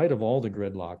 in spite of all the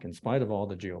gridlock, in spite of all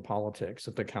the geopolitics,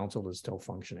 that the council is still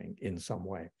functioning in some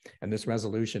way. And this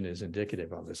resolution is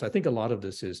indicative of this. I think a lot of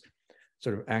this is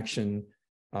sort of action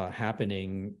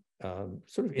happening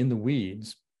sort of in the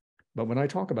weeds. But when I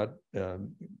talk about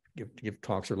give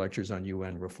talks or lectures on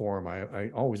UN reform, I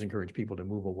always encourage people to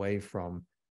move away from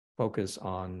focus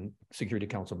on Security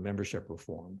Council membership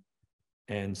reform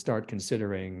and start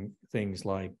considering things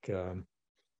like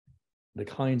the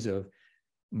kinds of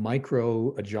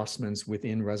micro adjustments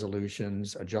within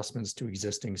resolutions, adjustments to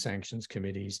existing sanctions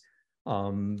committees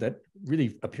that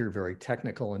really appear very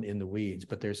technical and in the weeds,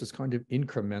 but there's this kind of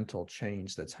incremental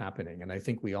change that's happening. And I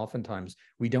think we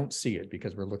don't see it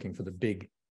because we're looking for the big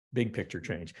picture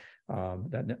change. Not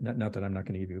that I'm not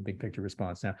going to give you a big picture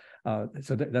response now.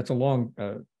 So that's a long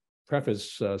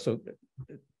preface. So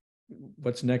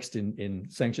what's next in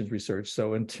sanctions research?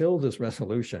 So until this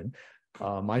resolution,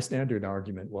 my standard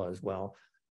argument was, well,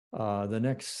 the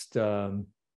next,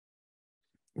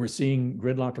 we're seeing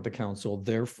gridlock at the council,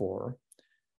 therefore,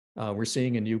 we're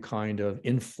seeing a new kind of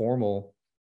informal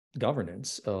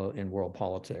governance in world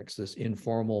politics, this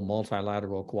informal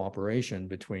multilateral cooperation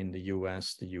between the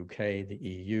US, the UK, the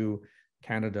EU,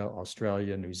 Canada,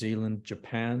 Australia, New Zealand,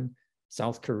 Japan,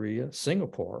 South Korea,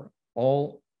 Singapore,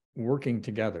 all working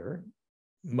together,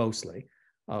 mostly,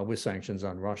 with sanctions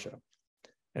on Russia.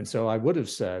 And so I would have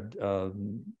said,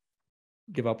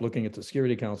 give up looking at the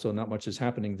Security Council, not much is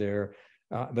happening there.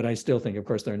 But I still think, of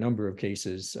course, there are a number of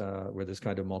cases where this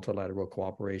kind of multilateral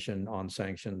cooperation on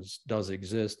sanctions does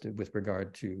exist with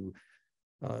regard to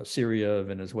Syria,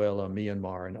 Venezuela,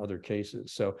 Myanmar, and other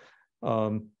cases. So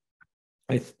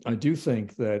I do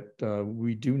think that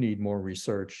we do need more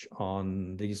research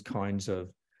on these kinds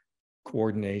of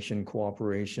coordination,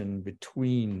 cooperation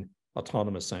between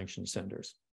autonomous sanction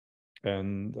centers.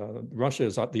 And Russia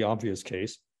is the obvious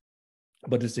case,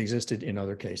 but it's existed in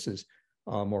other cases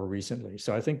more recently.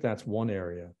 So I think that's one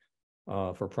area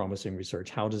for promising research.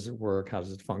 How does it work? How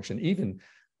does it function? Even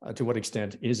to what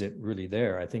extent is it really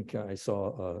there? I think I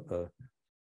saw a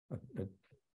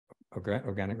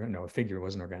organigram, no, a figure, it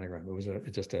wasn't an organigram. It was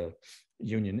just a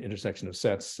union intersection of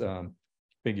sets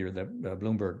figure that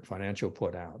Bloomberg Financial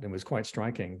put out. It was quite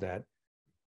striking that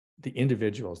the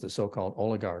individuals, the so-called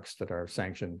oligarchs that are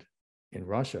sanctioned in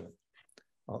Russia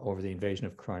over the invasion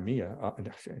of Crimea,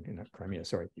 not Crimea,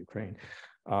 sorry, Ukraine,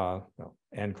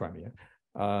 and Crimea.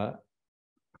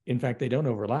 In fact, they don't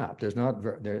overlap.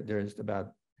 There's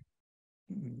about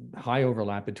high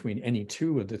overlap between any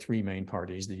two of the three main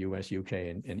parties, the US, UK,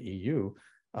 and EU.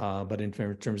 But in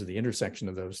terms of the intersection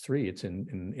of those three, it's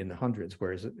in the hundreds,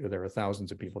 whereas there are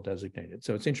thousands of people designated.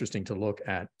 So it's interesting to look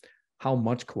at how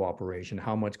much cooperation,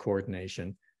 how much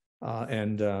coordination.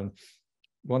 And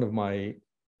one of my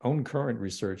own current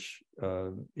research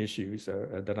issues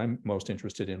that I'm most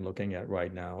interested in looking at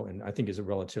right now, and I think is a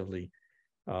relatively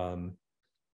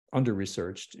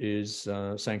under-researched, is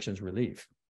sanctions relief,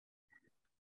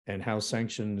 and how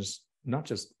sanctions, not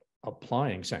just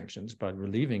applying sanctions, but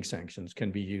relieving sanctions,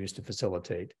 can be used to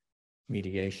facilitate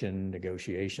mediation,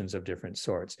 negotiations of different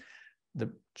sorts.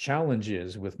 The challenge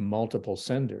is, with multiple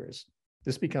senders,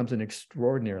 this becomes an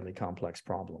extraordinarily complex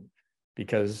problem,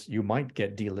 because you might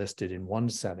get delisted in one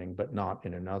setting, but not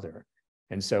in another.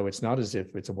 And so it's not as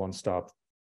if it's a one-stop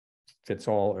fits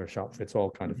all or shop fits all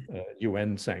kind of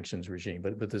UN sanctions regime,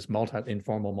 but this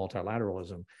informal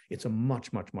multilateralism, it's a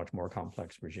much, much, much more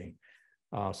complex regime.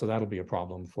 So that'll be a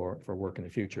problem for work in the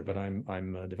future. But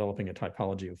I'm developing a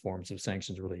typology of forms of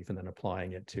sanctions relief and then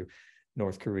applying it to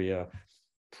North Korea,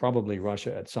 probably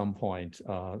Russia at some point,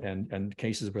 and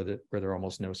cases where there are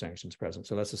almost no sanctions present.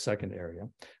 So that's the second area.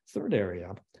 Third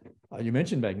area, you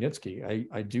mentioned Magnitsky.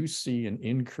 I do see an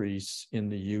increase in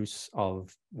the use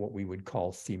of what we would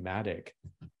call thematic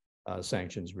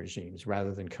sanctions regimes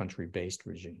rather than country-based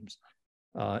regimes.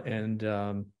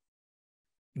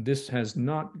 This has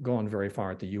not gone very far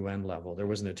at the UN level. There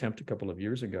was an attempt a couple of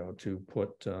years ago to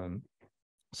put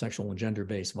sexual and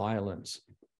gender-based violence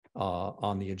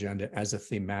on the agenda as a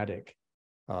thematic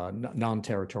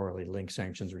non-territorially linked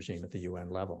sanctions regime at the UN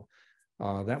level.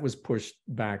 That was pushed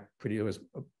back it was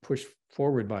pushed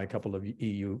forward by a couple of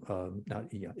EU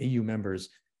members,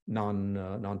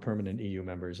 non-permanent EU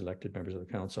members, elected members of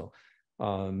the council.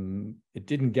 It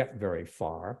didn't get very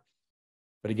far,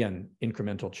 but again,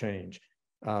 incremental change.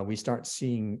 We start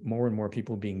seeing more and more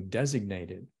people being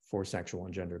designated for sexual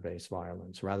and gender-based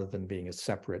violence rather than being a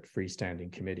separate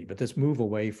freestanding committee. But this move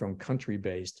away from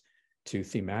country-based to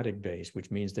thematic-based,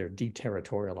 which means they're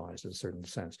deterritorialized in a certain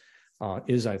sense,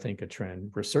 is, I think, a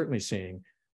trend we're certainly seeing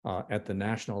at the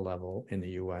national level in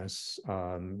the US,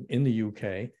 in the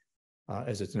UK,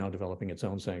 as it's now developing its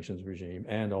own sanctions regime,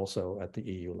 and also at the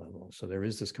EU level. So there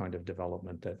is this kind of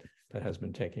development that has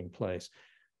been taking place.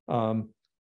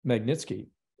 Magnitsky,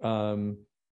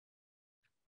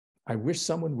 I wish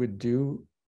someone would do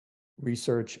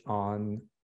research on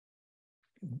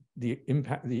the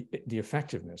impact, the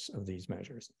effectiveness of these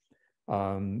measures.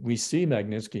 We see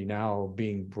Magnitsky now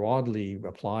being broadly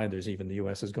applied. There's even the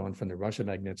US has gone from the Russia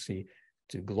Magnitsky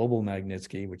to global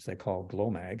Magnitsky, which they call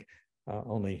GLOMAG.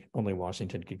 Only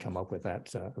Washington could come up with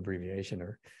that abbreviation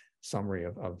or summary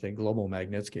of the global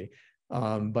Magnitsky.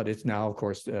 But it's now, of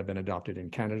course, been adopted in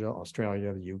Canada,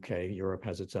 Australia, the UK. Europe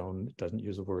has its own, it doesn't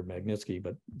use the word Magnitsky,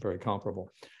 but very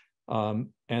comparable.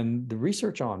 And the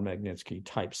research on Magnitsky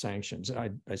type sanctions,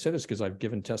 I say this because I've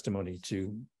given testimony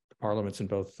to parliaments in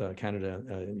both Canada,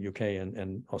 UK,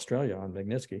 and Australia on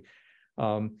Magnitsky.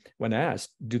 When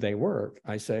asked, do they work?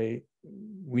 I say,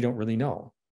 we don't really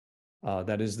know.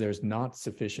 That is, there's not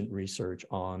sufficient research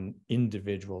on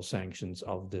individual sanctions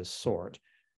of this sort.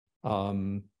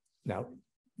 Now,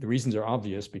 the reasons are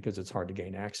obvious because it's hard to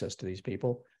gain access to these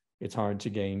people. It's hard to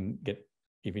even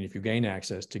if you gain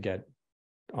access, to get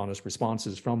honest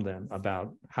responses from them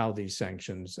about how these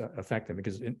sanctions affect them,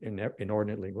 because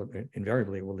invariably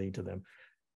will lead to them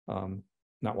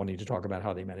not wanting to talk about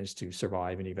how they managed to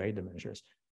survive and evade the measures.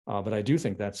 But I do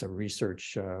think that's a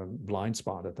research blind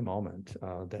spot at the moment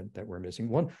that we're missing.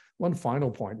 One final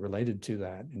point related to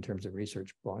that in terms of research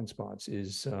blind spots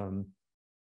is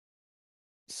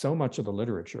so much of the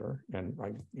literature, and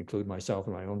I include myself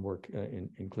and my own work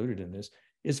included in this,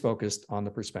 is focused on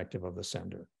the perspective of the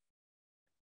sender.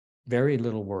 Very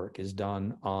little work is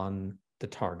done on the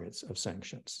targets of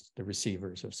sanctions, the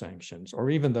receivers of sanctions, or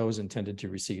even those intended to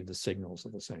receive the signals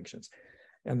of the sanctions.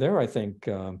 And there, I think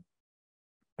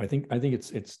it's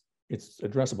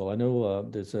addressable. I know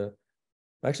there's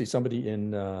actually somebody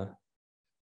in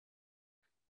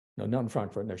no, not in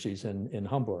Frankfurt. No, she's in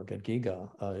Hamburg at Giga.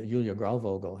 Julia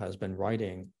Grauwvogel has been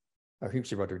writing,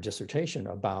 she wrote her dissertation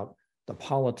about the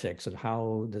politics of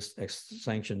how this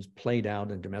sanctions played out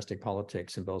in domestic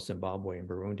politics in both Zimbabwe and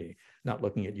Burundi, not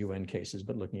looking at UN cases,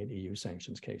 but looking at EU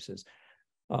sanctions cases.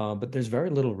 But there's very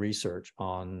little research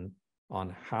on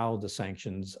how the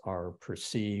sanctions are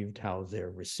perceived, how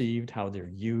they're received, how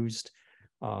they're used,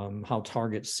 how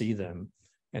targets see them,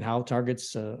 and how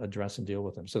targets address and deal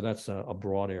with them. So that's a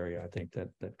broad area, I think, that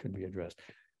could be addressed.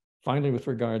 Finally, with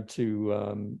regard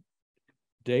to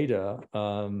data,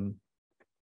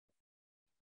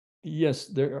 yes,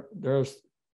 there's,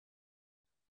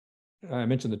 I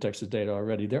mentioned the Texas data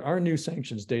already. There are new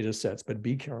sanctions data sets, but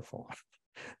be careful.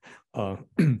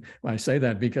 I say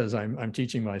that because I'm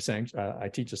teaching I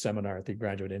teach a seminar at the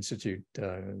Graduate Institute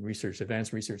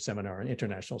Advanced Research Seminar on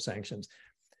International Sanctions.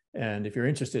 And if you're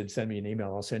interested, send me an email.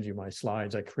 I'll send you my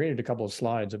slides. I created a couple of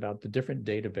slides about the different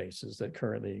databases that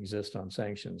currently exist on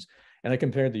sanctions. And I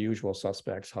compared the usual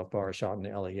suspects, Hafbar,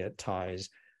 Schotten, Elliott, Ties.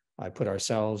 I put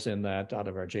ourselves in that out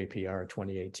of our JPR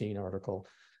 2018 article,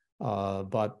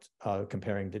 but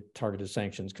comparing the targeted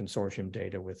sanctions consortium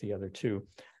data with the other two.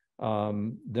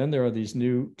 Then there are these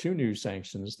two new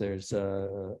sanctions. There's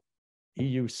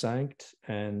EU Sanct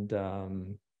and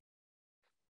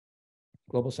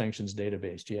Global Sanctions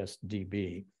Database,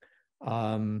 GSDB.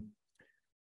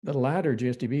 The latter,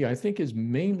 GSDB, I think is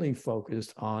mainly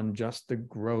focused on just the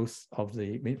growth of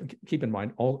keep in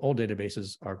mind, all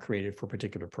databases are created for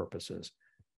particular purposes.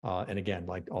 And again,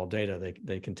 like all data,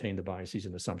 they contain the biases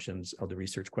and assumptions of the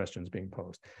research questions being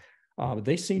posed. But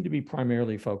they seem to be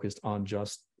primarily focused on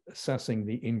just assessing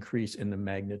the increase in the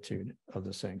magnitude of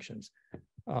the sanctions.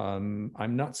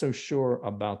 I'm not so sure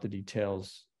about the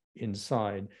details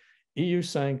inside. EU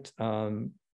Sanct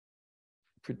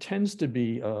pretends to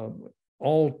be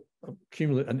all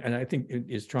cumulative, and I think it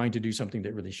is trying to do something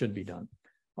that really should be done,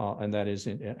 and that is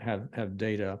have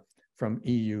data from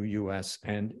EU, US,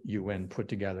 and UN put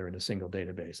together in a single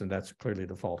database, and that's clearly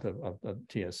the fault of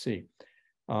TSC.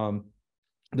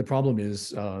 The problem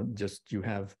is just you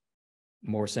have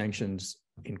more sanctions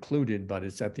included, but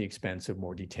it's at the expense of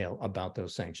more detail about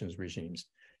those sanctions regimes.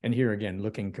 And here again,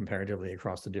 looking comparatively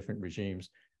across the different regimes,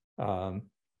 I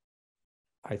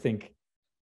think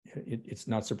it's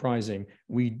not surprising.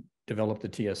 We developed the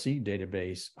TSC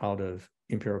database out of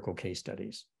empirical case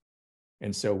studies.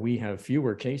 And so we have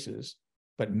fewer cases,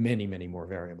 but many, many more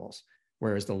variables.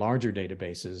 Whereas the larger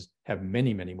databases have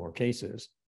many, many more cases,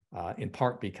 in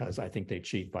part because I think they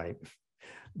cheat by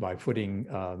putting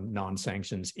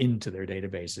non-sanctions into their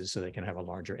databases so they can have a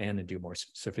larger N and do more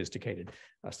sophisticated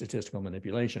statistical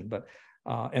manipulation. But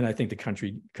and I think the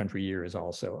country year is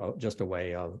also just a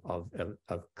way of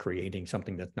creating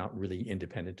something that's not really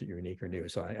independent or unique or new.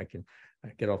 So I can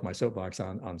get off my soapbox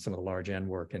on some of the large N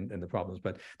work and the problems,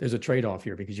 but there's a trade-off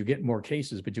here because you get more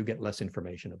cases, but you get less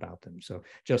information about them. So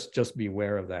just be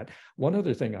aware of that. One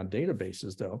other thing on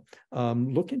databases though,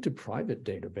 look into private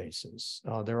databases.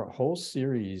 There are a whole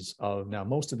series of, now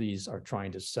most of these are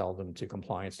trying to sell them to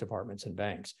compliance departments and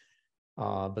banks.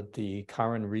 But the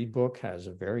Karen Reed book has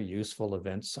a very useful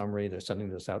event summary. There's something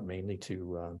that's out mainly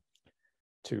to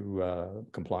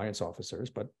compliance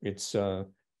officers, but it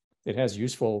has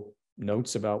useful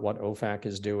notes about what OFAC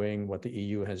is doing, what the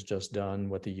EU has just done,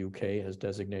 what the UK has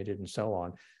designated, and so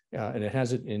on. And it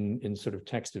has it in sort of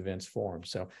text events form.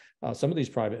 So some of these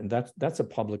private, and that's a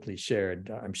publicly shared.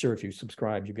 I'm sure if you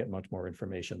subscribe, you get much more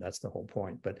information. That's the whole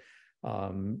point. But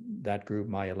that group,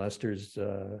 Maya Lester's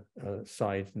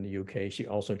site in the UK, she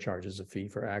also charges a fee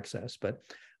for access. But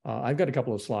I've got a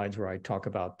couple of slides where I talk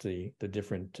about the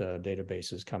different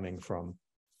databases coming from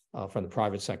the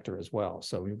private sector as well.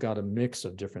 So we've got a mix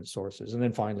of different sources, and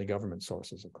then finally government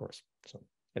sources, of course. So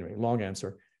anyway, long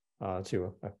answer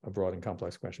to a broad and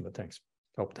complex question, but thanks.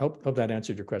 Hope that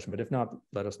answered your question. But if not,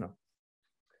 let us know.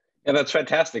 Yeah, that's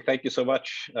fantastic. Thank you so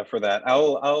much for that.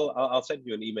 I'll send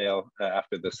you an email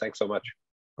after this. Thanks so much.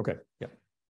 Okay. Yeah.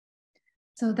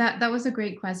 So that was a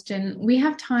great question. We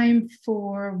have time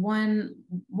for one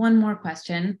more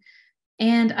question,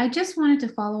 and I just wanted to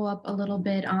follow up a little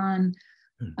bit on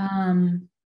kind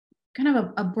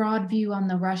of a broad view on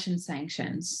the Russian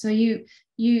sanctions. So you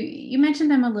mentioned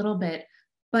them a little bit,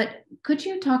 but could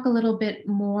you talk a little bit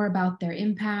more about their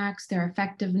impacts, their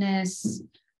effectiveness,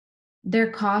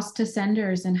 their cost to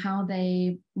senders, and how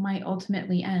they might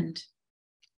ultimately end?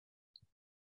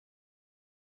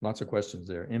 Lots of questions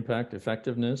there. Impact,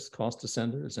 effectiveness, cost to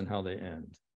senders, and how they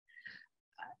end.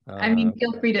 I mean,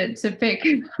 feel free to pick.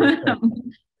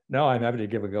 No, I'm happy to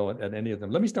give a go at any of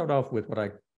them. Let me start off with what I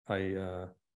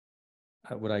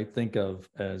think of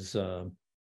as a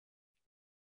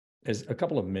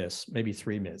couple of myths, maybe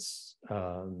three myths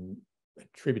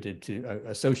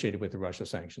associated with the Russia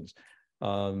sanctions.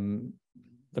 Let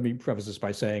me preface this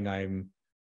by saying I'm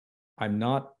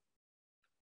not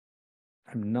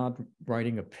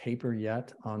writing a paper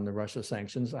yet on the Russia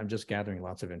sanctions. I'm just gathering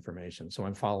lots of information. So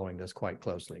I'm following this quite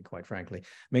closely, quite frankly,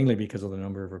 mainly because of the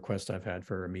number of requests I've had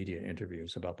for media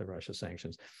interviews about the Russia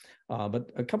sanctions. But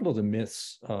a couple of the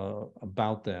myths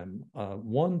about them.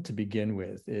 One to begin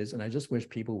with is, and I just wish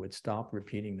people would stop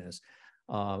repeating this,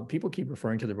 people keep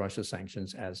referring to the Russia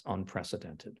sanctions as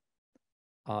unprecedented.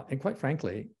 And quite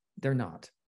frankly, they're not.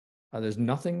 There's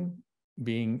nothing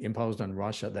being imposed on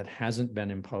Russia that hasn't been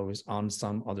imposed on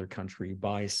some other country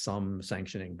by some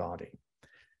sanctioning body.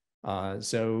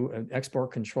 So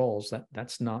export controls,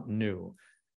 that's not new.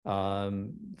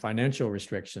 Financial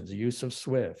restrictions, the use of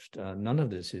SWIFT, none of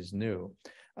this is new.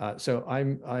 So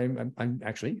I'm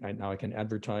actually, now I can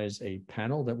advertise a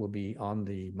panel that will be on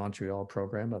the Montreal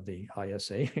program of the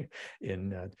ISA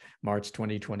in March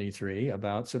 2023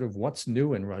 about sort of what's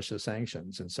new in Russia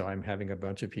sanctions. And so I'm having a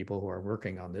bunch of people who are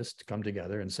working on this to come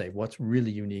together and say what's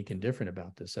really unique and different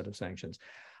about this set of sanctions.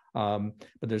 But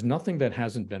there's nothing that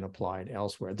hasn't been applied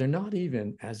elsewhere. They're not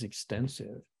even as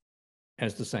extensive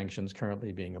as the sanctions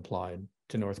currently being applied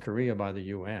to North Korea by the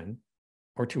UN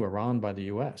or to Iran by the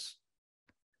US.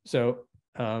 So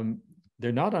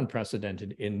they're not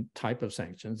unprecedented in type of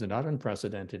sanctions. They're not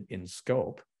unprecedented in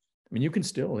scope. I mean, you can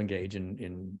still engage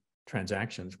in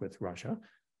transactions with Russia.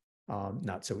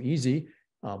 Not so easy,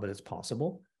 but it's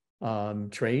possible.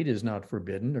 Trade is not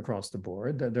forbidden across the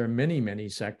board. There are many, many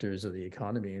sectors of the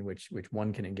economy in which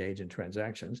one can engage in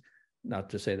transactions.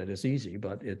 Not to say that it's easy,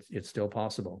 but it's still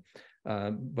possible.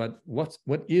 But what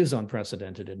is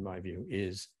unprecedented in my view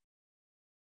is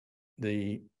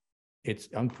it's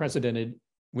unprecedented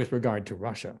with regard to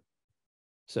Russia.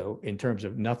 So in terms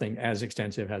of nothing as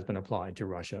extensive has been applied to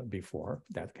Russia before.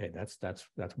 That's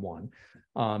one.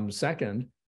 Second,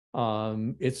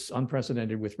 it's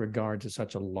unprecedented with regard to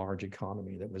such a large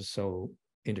economy that was so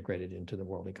integrated into the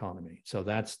world economy. So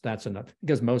that's enough,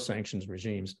 because most sanctions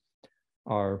regimes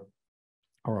are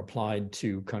are applied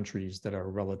to countries that are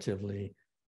relatively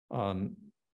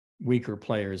weaker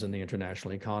players in the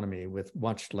international economy with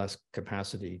much less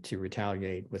capacity to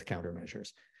retaliate with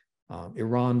countermeasures.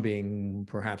 Iran being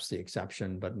perhaps the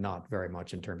exception, but not very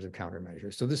much in terms of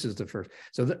countermeasures. So this is the first.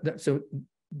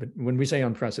 But when we say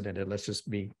unprecedented, let's just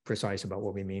be precise about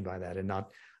what we mean by that and not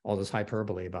all this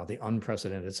hyperbole about the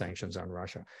unprecedented sanctions on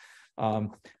Russia.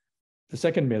 The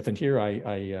second myth, and here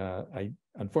I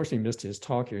unfortunately missed his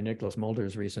talk here, Nicholas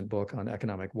Mulder's recent book on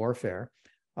economic warfare,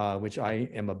 which I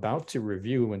am about to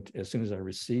review as soon as I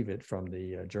receive it from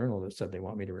the journal that said they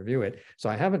want me to review it. So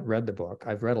I haven't read the book.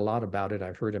 I've read a lot about it.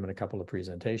 I've heard him in a couple of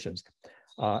presentations.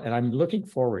 And I'm looking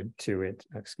forward to it.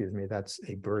 Excuse me, that's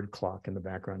a bird clock in the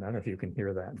background. I don't know if you can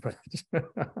hear that, but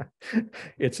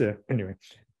anyway,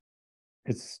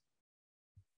 it's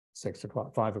 6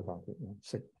 o'clock, 5 o'clock.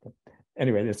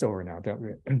 Anyway, it's over now.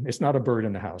 It's not a bird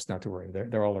in the house, not to worry.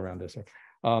 They're all around us.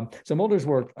 So Mulder's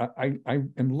work, I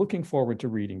am looking forward to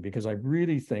reading because I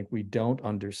really think we don't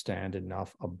understand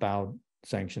enough about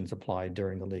sanctions applied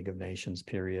during the League of Nations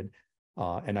period.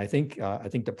 And I think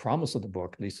the promise of the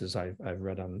book, at least as I've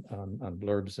read on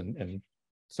blurbs and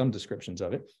some descriptions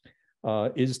of it,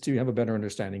 is to have a better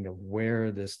understanding of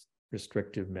where this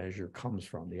restrictive measure comes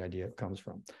from, the idea comes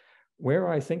from. Where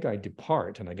I think I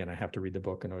depart, and again, I have to read the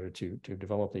book in order to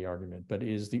develop the argument, but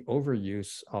is the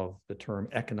overuse of the term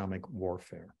economic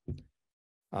warfare.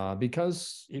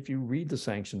 Because if you read the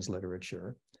sanctions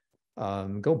literature,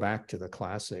 go back to the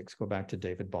classics, go back to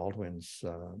David Baldwin's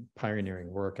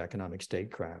pioneering work, Economic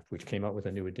Statecraft, which came out with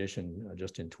a new edition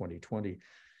just in 2020.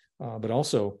 But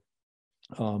also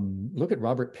look at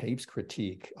Robert Pape's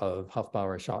critique of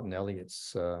Hufbauer, Schott, and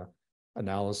Elliott's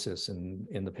analysis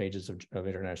in the pages of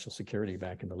international security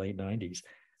back in the late 90s.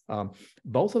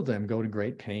 Both of them go to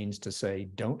great pains to say,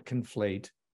 don't conflate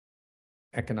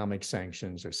economic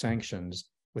sanctions or sanctions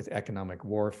with economic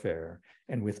warfare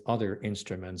and with other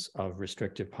instruments of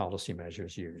restrictive policy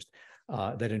measures used.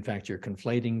 That in fact, you're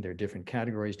conflating, they're different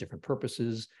categories, different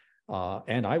purposes.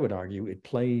 And I would argue it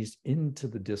plays into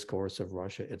the discourse of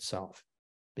Russia itself,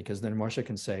 because then Russia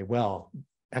can say, well,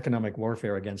 economic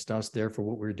warfare against us, therefore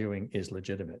what we're doing is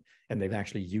legitimate. And they've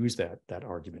actually used that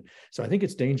argument. So I think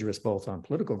it's dangerous both on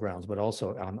political grounds, but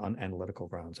also on analytical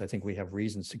grounds. I think we have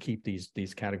reasons to keep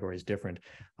these categories different.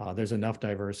 There's enough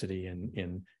diversity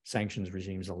in sanctions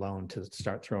regimes alone to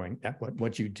start throwing at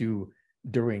what you do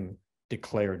during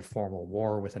declared formal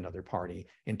war with another party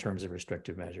in terms of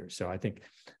restrictive measures. So I think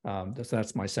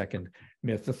that's my second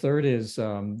myth. The third is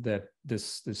that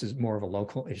this is more of a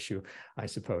local issue, I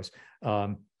suppose.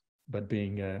 But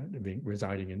being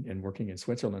residing and working in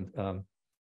Switzerland,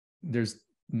 there's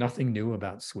nothing new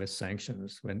about Swiss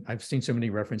sanctions. When I've seen so many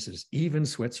references, even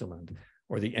Switzerland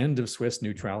or the end of Swiss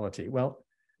neutrality. Well,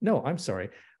 no, I'm sorry.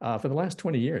 For the last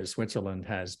 20 years, Switzerland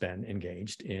has been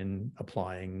engaged in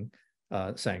applying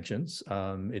sanctions.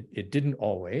 It didn't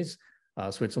always.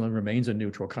 Switzerland remains a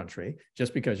neutral country.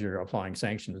 Just because you're applying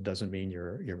sanctions doesn't mean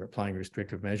you're applying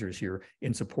restrictive measures. You're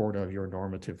in support of your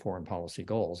normative foreign policy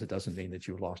goals. It doesn't mean that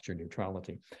you've lost your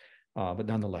neutrality. But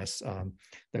nonetheless,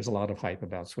 there's a lot of hype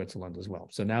about Switzerland as well.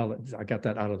 So now I got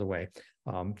that out of the way.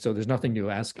 So there's nothing new.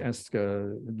 Ask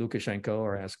Lukashenko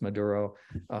or ask Maduro.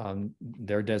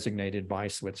 They're designated by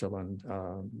Switzerland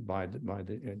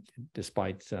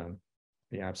despite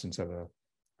the absence of a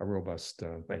robust.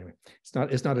 Anyway,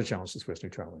 it's not a challenge to Swiss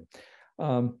neutrality.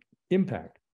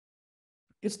 Impact.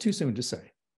 It's too soon to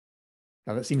say.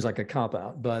 Now that seems like a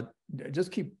cop-out, but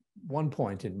just keep one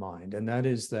point in mind, and that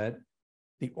is that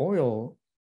the oil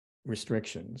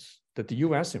restrictions that the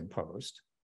U.S. imposed,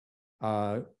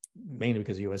 mainly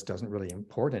because the U.S. doesn't really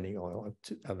import any oil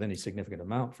of any significant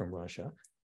amount from Russia,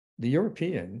 the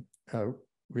European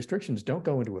restrictions don't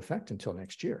go into effect until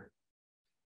next year.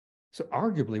 So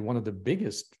arguably one of the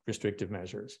biggest restrictive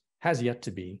measures has yet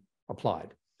to be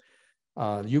applied.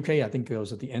 The UK, I think,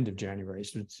 goes at the end of January,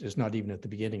 so it's not even at the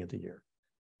beginning of the year.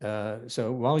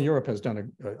 So while Europe has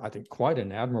done, I think, quite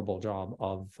an admirable job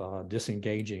of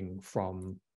disengaging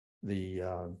from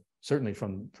certainly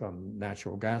from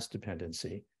natural gas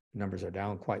dependency, numbers are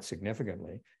down quite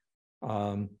significantly.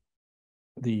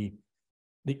 The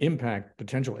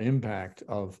potential impact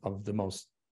of the most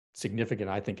significant,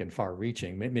 I think, and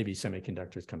far-reaching, maybe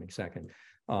semiconductors coming second,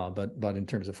 but in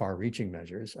terms of far-reaching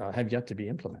measures, have yet to be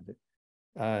implemented.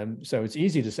 So it's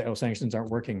easy to say, oh, sanctions aren't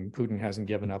working, Putin hasn't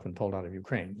given up and pulled out of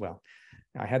Ukraine. Well,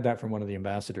 I had that from one of the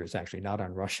ambassadors, actually, not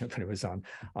on Russia, but it was on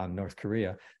North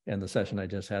Korea in the session I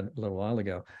just had a little while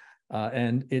ago.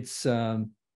 And it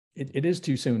is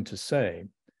too soon to say.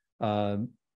 Now,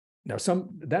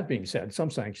 that being said,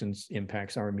 some sanctions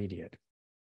impacts are immediate.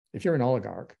 If you're an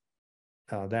oligarch,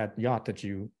 that yacht that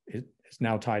is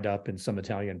now tied up in some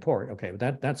Italian port. Okay,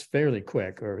 but that's fairly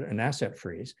quick, or an asset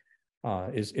freeze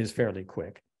is fairly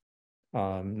quick.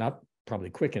 Not probably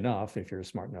quick enough if you're a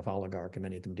smart enough oligarch, and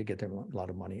many of them to get a lot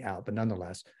of money out, but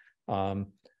nonetheless,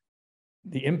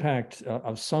 the impact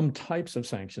of some types of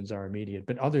sanctions are immediate,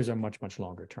 but others are much, much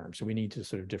longer term. So we need to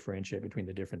sort of differentiate between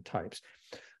the different types.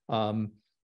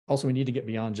 Also, we need to get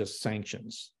beyond just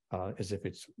sanctions as if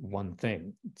it's one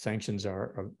thing. Sanctions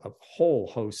are a whole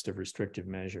host of restrictive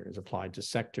measures applied to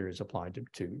sectors, applied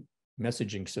to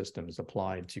messaging systems,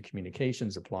 applied to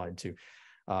communications, applied to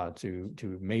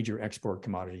major export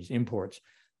commodities, imports.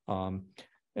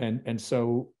 And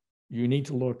so you need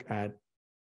to look at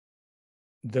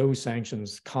those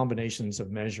sanctions, combinations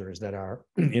of measures that are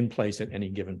in place at any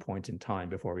given point in time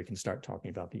before we can start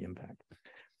talking about the impact.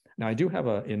 Now, I do have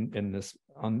in this,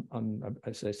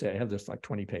 as I say, I have this like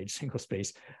 20-page single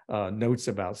space notes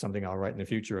about something I'll write in the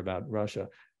future about Russia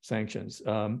sanctions.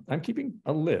 I'm keeping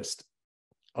a list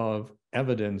of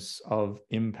evidence of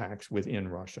impacts within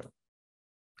Russia.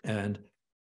 And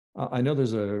I know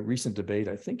there's a recent debate,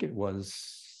 I think it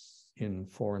was in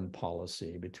foreign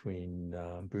policy, between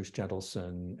Bruce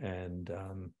Gentleson and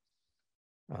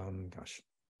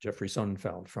Jeffrey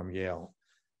Sonnenfeld from Yale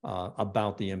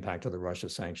about the impact of the Russia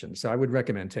sanctions. So I would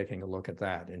recommend taking a look at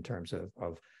that in terms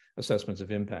of assessments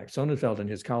of impact. Sonnenfeld and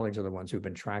his colleagues are the ones who've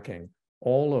been tracking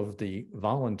all of the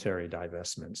voluntary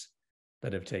divestments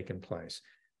that have taken place.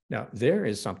 Now, there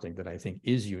is something that I think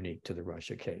is unique to the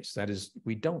Russia case. That is,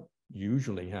 we don't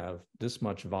usually have this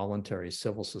much voluntary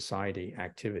civil society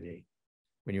activity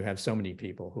when you have so many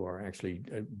people who are actually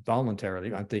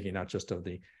voluntarily, I'm thinking not just of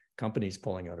the companies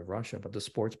pulling out of Russia, but the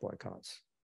sports boycotts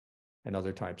and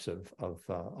other types of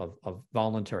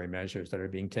voluntary measures that are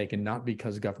being taken, not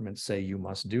because governments say you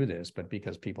must do this, but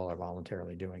because people are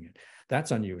voluntarily doing it.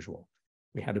 That's unusual.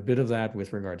 We had a bit of that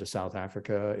with regard to South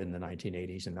Africa in the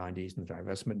 1980s and 90s and the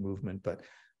divestment movement, but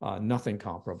nothing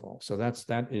comparable. So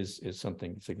that is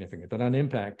something significant. But on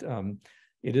impact,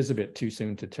 it is a bit too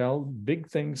soon to tell. Big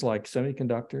things like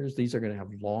semiconductors, these are going to have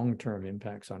long-term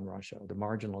impacts on Russia. The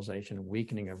marginalization and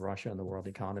weakening of Russia in the world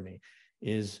economy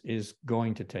is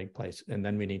going to take place. And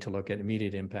then we need to look at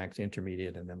immediate impacts,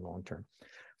 intermediate, and then long-term.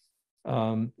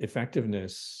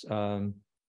 Effectiveness.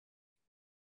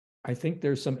 I think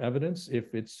there's some evidence,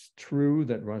 if it's true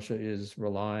that Russia is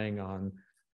relying on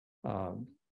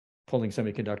pulling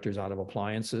semiconductors out of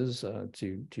appliances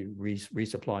to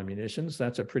resupply munitions,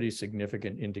 that's a pretty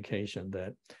significant indication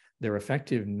that they're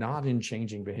effective not in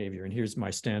changing behavior. And here's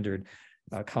my standard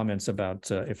comments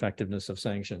about effectiveness of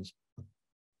sanctions.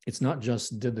 It's not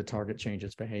just did the target change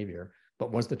its behavior,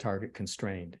 but was the target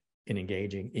constrained in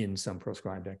engaging in some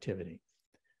proscribed activity?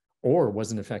 Or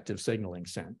was an effective signal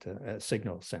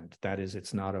sent. That is,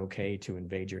 it's not okay to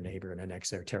invade your neighbor and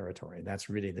annex their territory. That's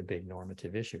really the big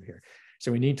normative issue here.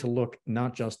 So we need to look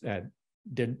not just at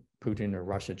did Putin or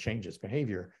Russia change its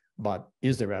behavior, but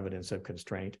is there evidence of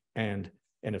constraint and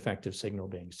an effective signal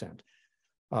being sent?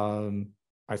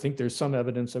 I think there's some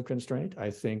evidence of constraint. I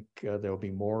think there'll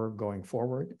be more going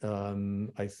forward.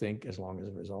 I think as long as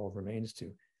the resolve remains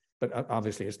to. But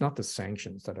obviously, it's not the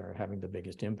sanctions that are having the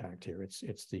biggest impact here.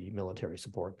 It's the military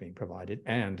support being provided,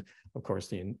 and of course,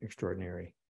 the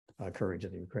extraordinary courage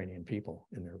of the Ukrainian people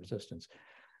in their resistance.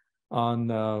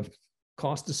 On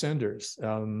cost descenders,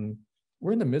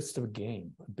 we're in the midst of a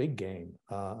game, a big game.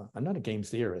 I'm not a game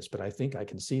theorist, but I think I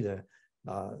can see the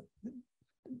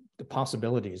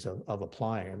possibilities of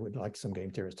applying. I would like some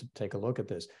game theorists to take a look at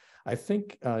this. I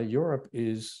think Europe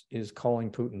is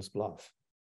calling Putin's bluff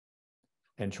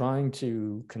and trying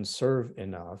to conserve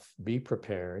enough, be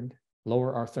prepared,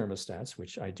 lower our thermostats,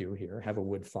 which I do here, have a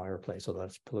wood fireplace, although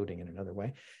that's polluting in another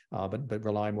way, but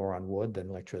rely more on wood than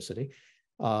electricity.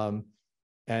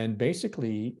 And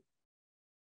basically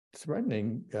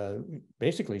threatening,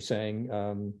 basically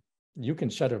saying, you can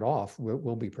shut it off,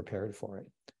 we'll be prepared for it.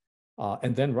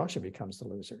 And then Russia becomes the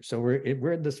loser. So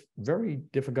we're in this very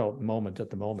difficult moment at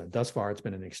the moment. Thus far, it's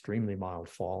been an extremely mild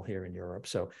fall here in Europe.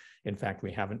 So in fact,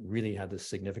 we haven't really had this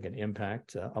significant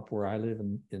impact. Up where I live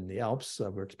in the Alps,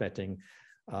 we're expecting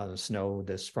snow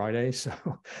this Friday. So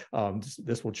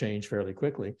this will change fairly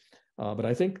quickly. But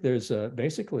I think there's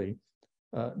basically,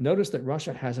 notice that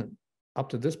Russia hasn't up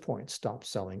to this point stopped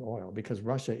selling oil, because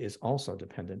Russia is also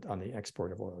dependent on the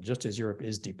export of oil, just as Europe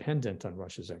is dependent on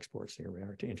Russia's exports. Here we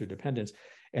are to interdependence.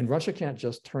 And Russia can't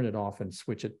just turn it off and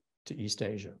switch it to East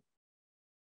Asia.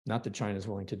 Not that China is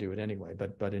willing to do it anyway,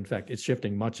 but in fact, it's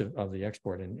shifting much of the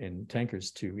export in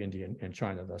tankers to India and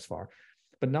China thus far,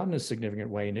 but not in a significant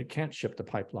way. And it can't ship the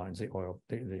pipelines, the oil,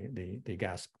 the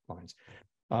gas lines.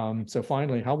 So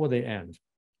finally, how will they end?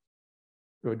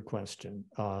 good question.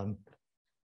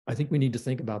 I think we need to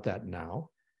think about that now,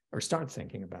 or start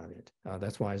thinking about it.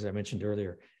 That's why, as I mentioned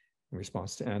earlier, in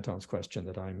response to Anton's question,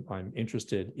 that I'm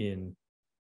interested in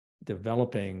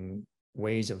developing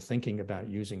ways of thinking about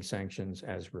using sanctions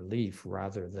as relief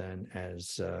rather than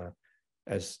as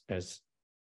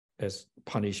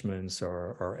punishments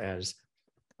or as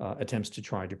attempts to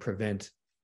try to prevent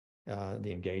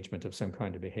the engagement of some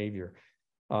kind of behavior.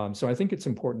 So I think it's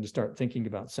important to start thinking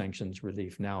about sanctions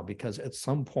relief now, because at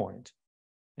some point,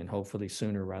 and hopefully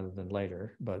sooner rather than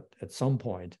later, but at some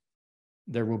point,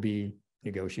 there will be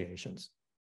negotiations.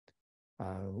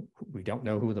 We don't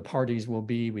know who the parties will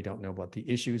be. We don't know what the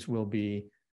issues will be.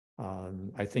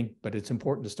 I think, but it's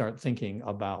important to start thinking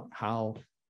about how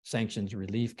sanctions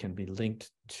relief can be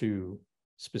linked to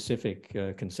specific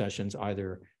concessions,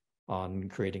 either on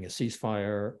creating a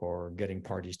ceasefire or getting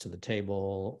parties to the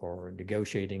table or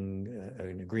negotiating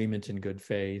an agreement in good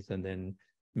faith and then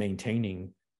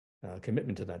maintaining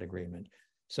commitment to that agreement.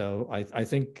 So I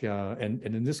think, and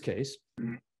in this case,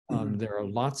 there are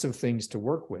lots of things to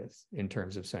work with in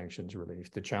terms of sanctions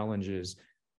relief. The challenge is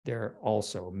there are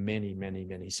also many, many,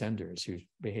 many senders whose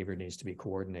behavior needs to be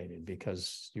coordinated,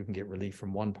 because you can get relief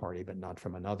from one party, but not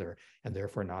from another, and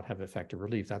therefore not have effective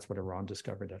relief. That's what Iran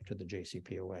discovered after the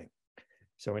JCPOA.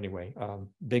 So anyway,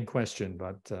 big question,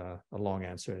 but a long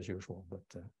answer as usual.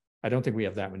 But I don't think we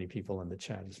have that many people in the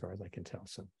chat as far as I can tell.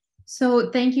 So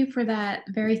thank you for that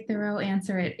very thorough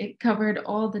answer. It covered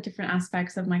all the different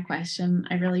aspects of my question.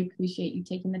 I really appreciate you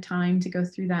taking the time to go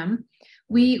through them.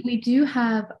 We do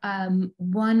have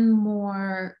one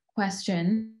more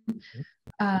question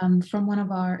from one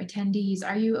of our attendees.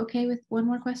 Are you okay with one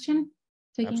more question?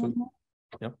 Taking Absolutely. one more?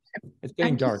 Yep. It's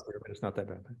getting dark here, but it's not that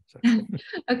bad. So.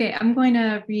 Okay, I'm going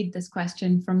to read this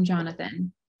question from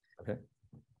Jonathan. Okay.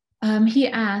 He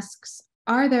asks,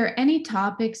 are there any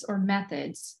topics or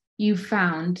methods you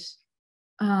found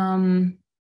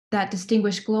that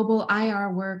distinguish global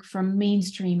IR work from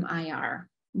mainstream IR,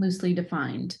 loosely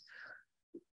defined?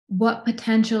 What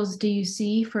potentials do you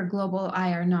see for global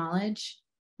IR knowledge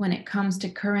when it comes to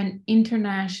current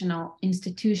international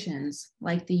institutions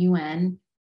like the UN?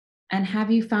 And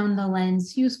have you found the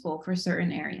lens useful for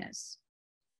certain areas?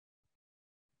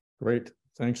 Great.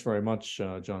 Thanks very much,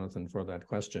 Jonathan, for that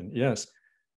question. Yes.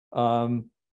 Well,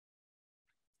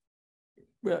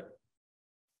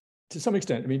 to some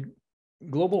extent, I mean,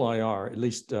 global IR, at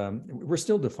least we're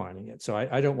still defining it. So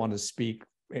I don't want to speak,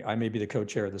 I may be the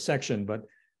co-chair of the section, but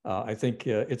I think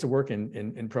it's a work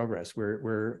in progress.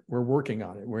 We're working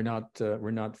on it. We're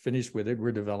not finished with it.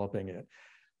 We're developing it.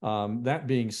 That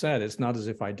being said, it's not as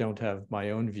if I don't have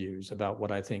my own views about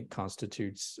what I think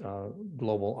constitutes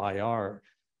global IR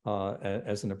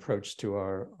as an approach to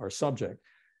our subject.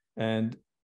 And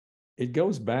it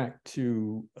goes back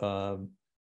to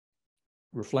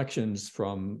reflections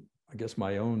from, I guess,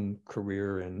 my own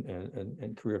career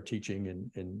and career of teaching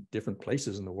in different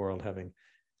places in the world, having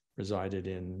resided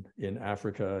in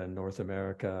Africa and North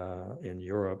America, in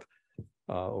Europe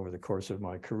over the course of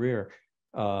my career.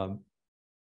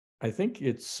 I think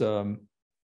it's,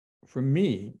 for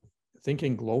me,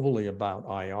 thinking globally about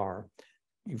IR,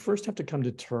 you first have to come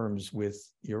to terms with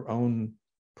your own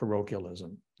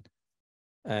parochialism.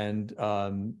 And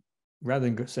rather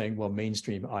than saying, well,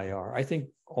 mainstream IR, I think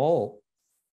all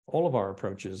of our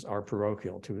approaches are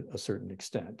parochial to a certain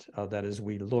extent. That is,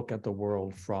 we look at the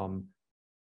world from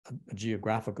a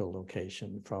geographical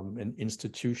location, from an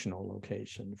institutional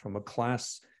location, from a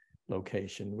class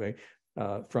location,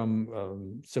 from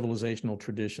civilizational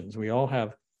traditions. We all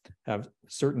have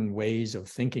certain ways of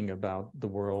thinking about the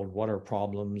world. What are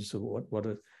problems? What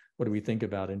do we think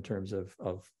about in terms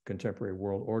of contemporary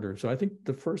world order? So I think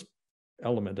the first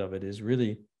element of it is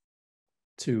really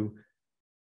to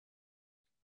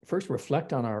first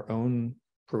reflect on our own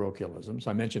parochialisms.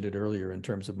 I mentioned it earlier in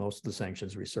terms of most of the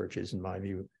sanctions research is, in my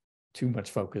view, too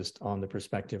much focused on the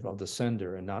perspective of the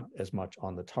sender and not as much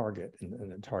on the target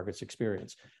and the target's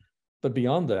experience. But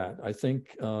beyond that, I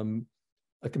think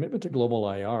a commitment to global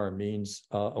IR means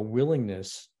a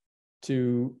willingness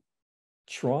to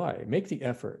make the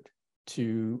effort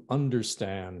to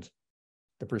understand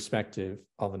the perspective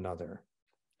of another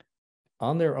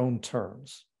on their own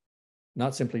terms,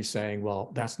 not simply saying,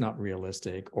 well, that's not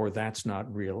realistic or that's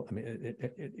not real. I mean,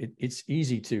 it's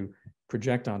easy to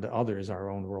project onto others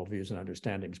our own worldviews and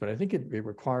understandings, but I think it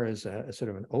requires a sort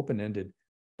of an open-ended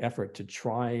effort to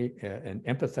try an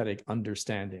empathetic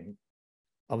understanding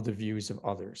of the views of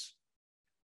others.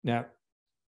 Now,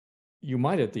 you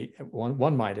might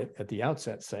one might at the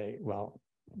outset say, well,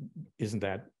 isn't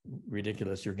that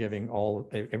ridiculous? You're giving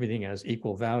everything as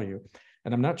equal value.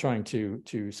 And I'm not trying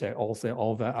to say all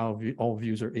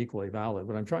views are equally valid.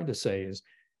 What I'm trying to say is,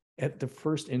 at the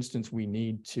first instance, we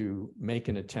need to make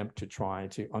an attempt to try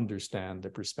to understand the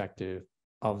perspective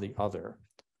of the other,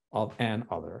 of an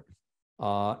other.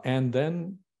 And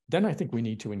then I think we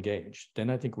need to engage.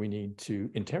 Then I think we need to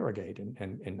interrogate,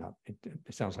 and not,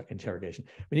 it sounds like interrogation.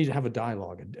 We need to have a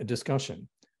dialogue, a discussion.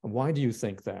 Why do you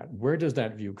think that? Where does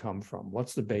that view come from?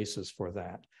 What's the basis for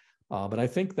that? But I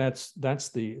think that's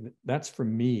for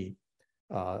me,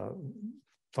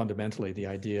 fundamentally the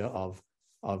idea of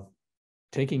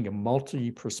taking a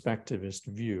multi-perspectivist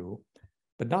view,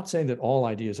 but not saying that all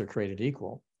ideas are created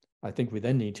equal. I think we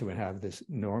then need to have this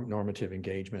normative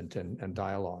engagement and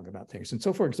dialogue about things. And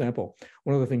so, for example,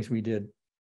 one of the things we did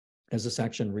as a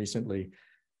section recently,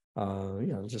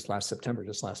 just last September,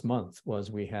 just last month,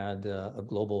 was we had a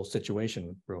global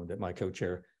situation room that my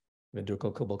co-chair,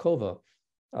 Vinduka Kubalkova,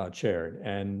 chaired.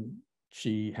 And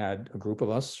she had a group of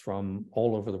us from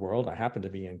all over the world. I happened to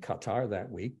be in Qatar that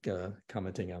week,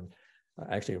 commenting on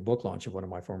actually a book launch of one of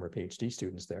my former PhD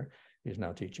students there. He's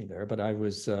now teaching there. But I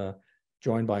was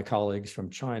joined by colleagues from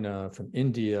China, from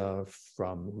India,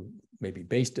 who may be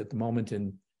based at the moment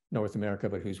in North America,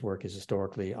 but whose work is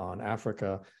historically on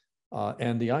Africa.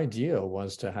 And the idea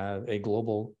was to have a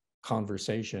global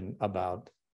conversation about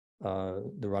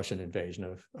the Russian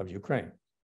invasion of Ukraine.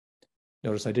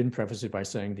 Notice I didn't preface it by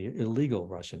saying the illegal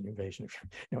Russian invasion.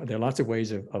 There are lots of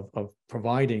ways of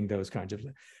providing those kinds of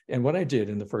things. And what I did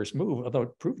in the first move, although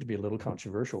it proved to be a little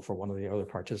controversial for one of the other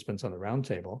participants on the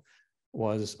roundtable,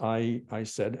 was I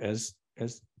said, as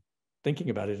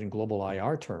thinking about it in global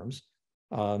IR terms,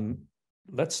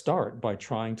 let's start by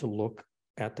trying to look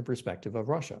at the perspective of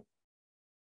Russia.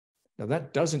 Now,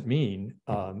 that doesn't mean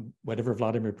whatever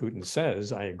Vladimir Putin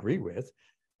says I agree with.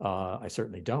 I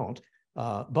certainly don't.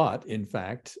 But in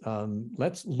fact,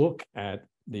 let's look at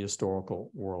the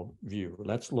historical world view.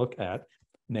 Let's look at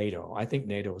NATO. I think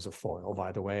NATO is a foil,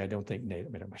 by the way. I don't think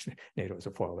NATO is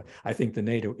a foil. But I think the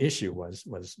NATO issue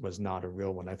was not a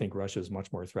real one. I think Russia is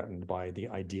much more threatened by the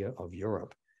idea of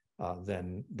Europe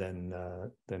than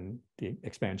the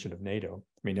expansion of NATO.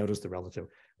 I mean, notice the relative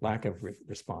lack of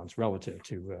response relative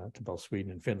to both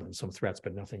Sweden and Finland. Some threats,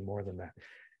 but nothing more than that,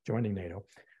 joining NATO.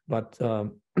 But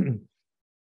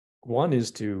one is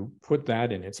to put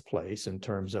that in its place in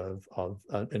terms of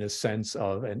in a sense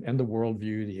of, and the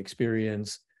worldview, the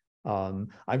experience.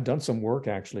 I've done some work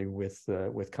actually with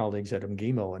colleagues at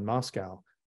MGIMO in Moscow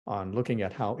on looking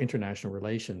at how international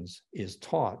relations is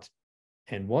taught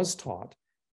and was taught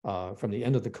from the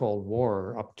end of the Cold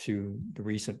War up to the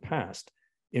recent past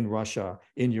in Russia,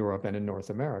 in Europe, and in North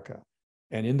America.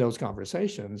 And in those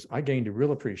conversations, I gained a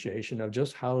real appreciation of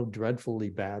just how dreadfully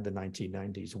bad the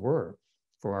 1990s were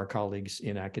for our colleagues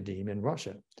in academia in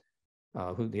Russia,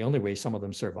 who the only way some of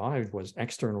them survived was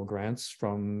external grants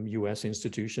from US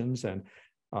institutions, and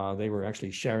they were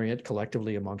actually sharing it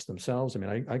collectively amongst themselves. I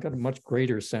mean, I got a much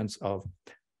greater sense of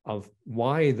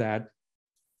why that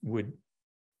would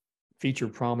feature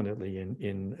prominently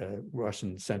in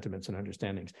Russian sentiments and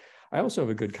understandings. I also have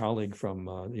a good colleague from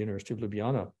the University of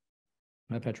Ljubljana,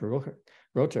 Petra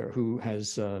Roter, who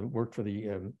has worked for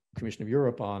the Commission of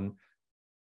Europe on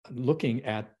looking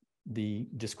at the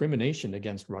discrimination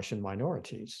against Russian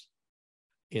minorities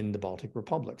in the Baltic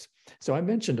republics. So I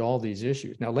mentioned all these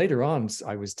issues. Now, later on,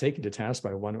 I was taken to task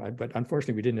by one, but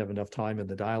unfortunately, we didn't have enough time in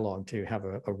the dialogue to have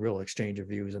a real exchange of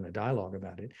views and a dialogue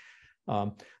about it.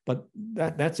 But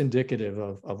that's indicative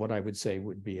of what I would say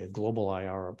would be a global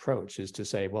IR approach, is to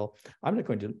say, well, I'm not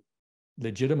going to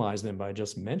legitimize them by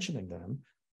just mentioning them.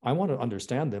 I want to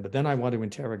understand them, but then I want to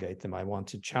interrogate them. I want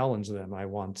to challenge them. I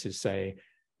want to say,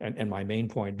 and my main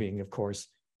point being, of course,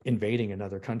 invading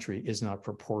another country is not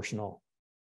proportional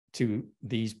to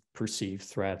these perceived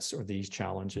threats or these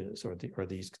challenges or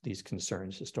these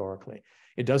concerns historically.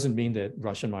 It doesn't mean that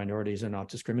Russian minorities are not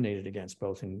discriminated against,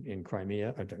 both in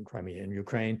Crimea, in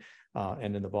Ukraine,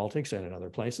 and in the Baltics and in other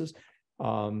places.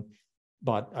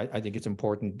 But I think it's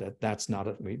important that that's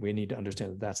not, we need to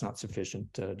understand that that's not sufficient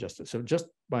justice. So just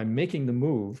by making the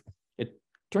move, it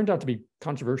turned out to be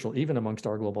controversial even amongst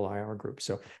our global IR group.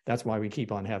 So that's why we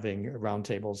keep on having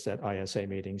roundtables at ISA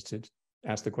meetings to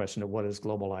ask the question of what is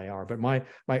global IR. But my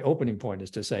opening point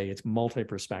is to say it's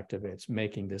multi-perspective. It's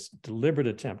making this deliberate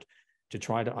attempt to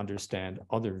try to understand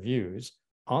other views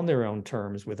on their own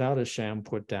terms without a sham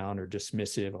put down or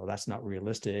dismissive, or that's not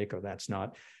realistic, or that's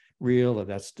not real, or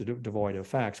that's devoid of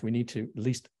facts. We need to at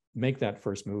least make that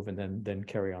first move and then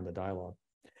carry on the dialogue.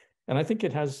 And I think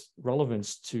it has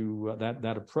relevance to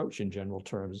that approach in general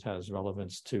terms has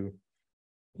relevance to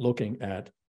looking at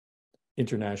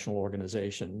international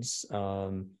organizations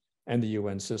and and the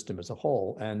UN system as a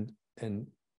whole, and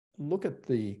look at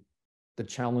the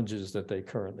challenges that they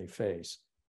currently face.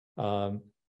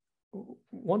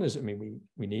 One is, I mean,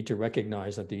 we need to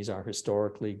recognize that these are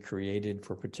historically created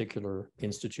for particular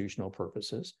institutional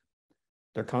purposes.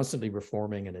 They're constantly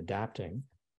reforming and adapting,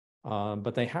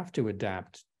 but they have to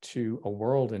adapt to a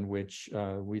world in which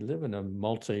we live in a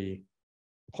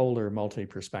multi-polar,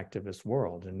 multi-perspectivist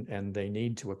world, and they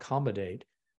need to accommodate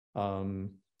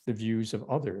the views of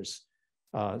others.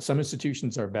 Some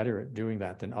institutions are better at doing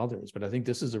that than others, but I think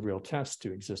this is a real test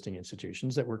to existing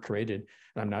institutions that were created,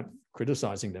 and I'm not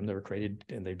criticizing them, they were created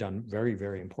and they've done very,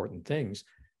 very important things,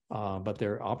 but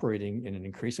they're operating in an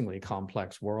increasingly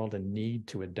complex world and need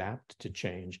to adapt to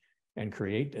change and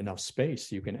create enough space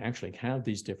so you can actually have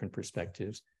these different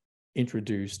perspectives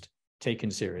introduced, taken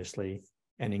seriously,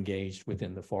 and engaged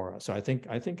within the fora. So I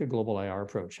think a global IR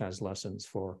approach has lessons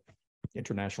for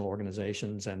international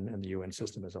organizations and the UN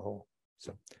system as a whole.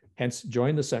 So hence,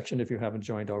 join the section if you haven't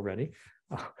joined already.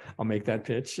 I'll make that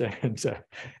pitch, and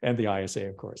the ISA,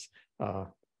 of course,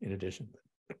 in addition.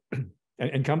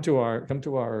 And come to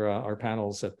our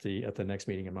panels at the next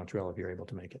meeting in Montreal if you're able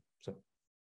to make it. So.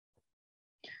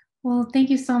 Well, thank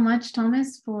you so much,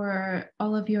 Thomas, for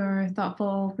all of your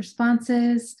thoughtful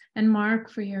responses, and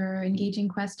Mark for your engaging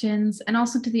questions, and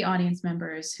also to the audience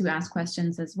members who asked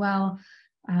questions as well.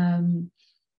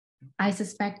 I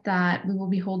suspect that we will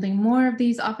be holding more of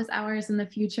these office hours in the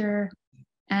future.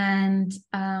 And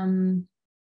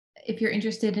if you're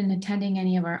interested in attending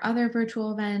any of our other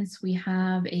virtual events, we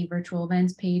have a virtual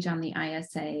events page on the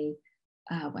ISA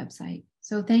website.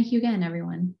 So thank you again,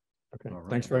 everyone. Okay, right.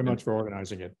 Thanks very much for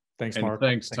organizing it. Thanks, and Mark.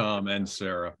 Thanks, Tom and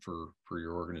Sarah, for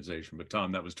your organization. But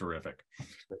Tom, that was terrific.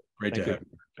 Great to have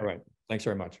you. All right. Thanks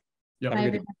very much. Yeah.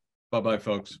 Bye, bye-bye,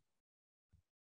 folks.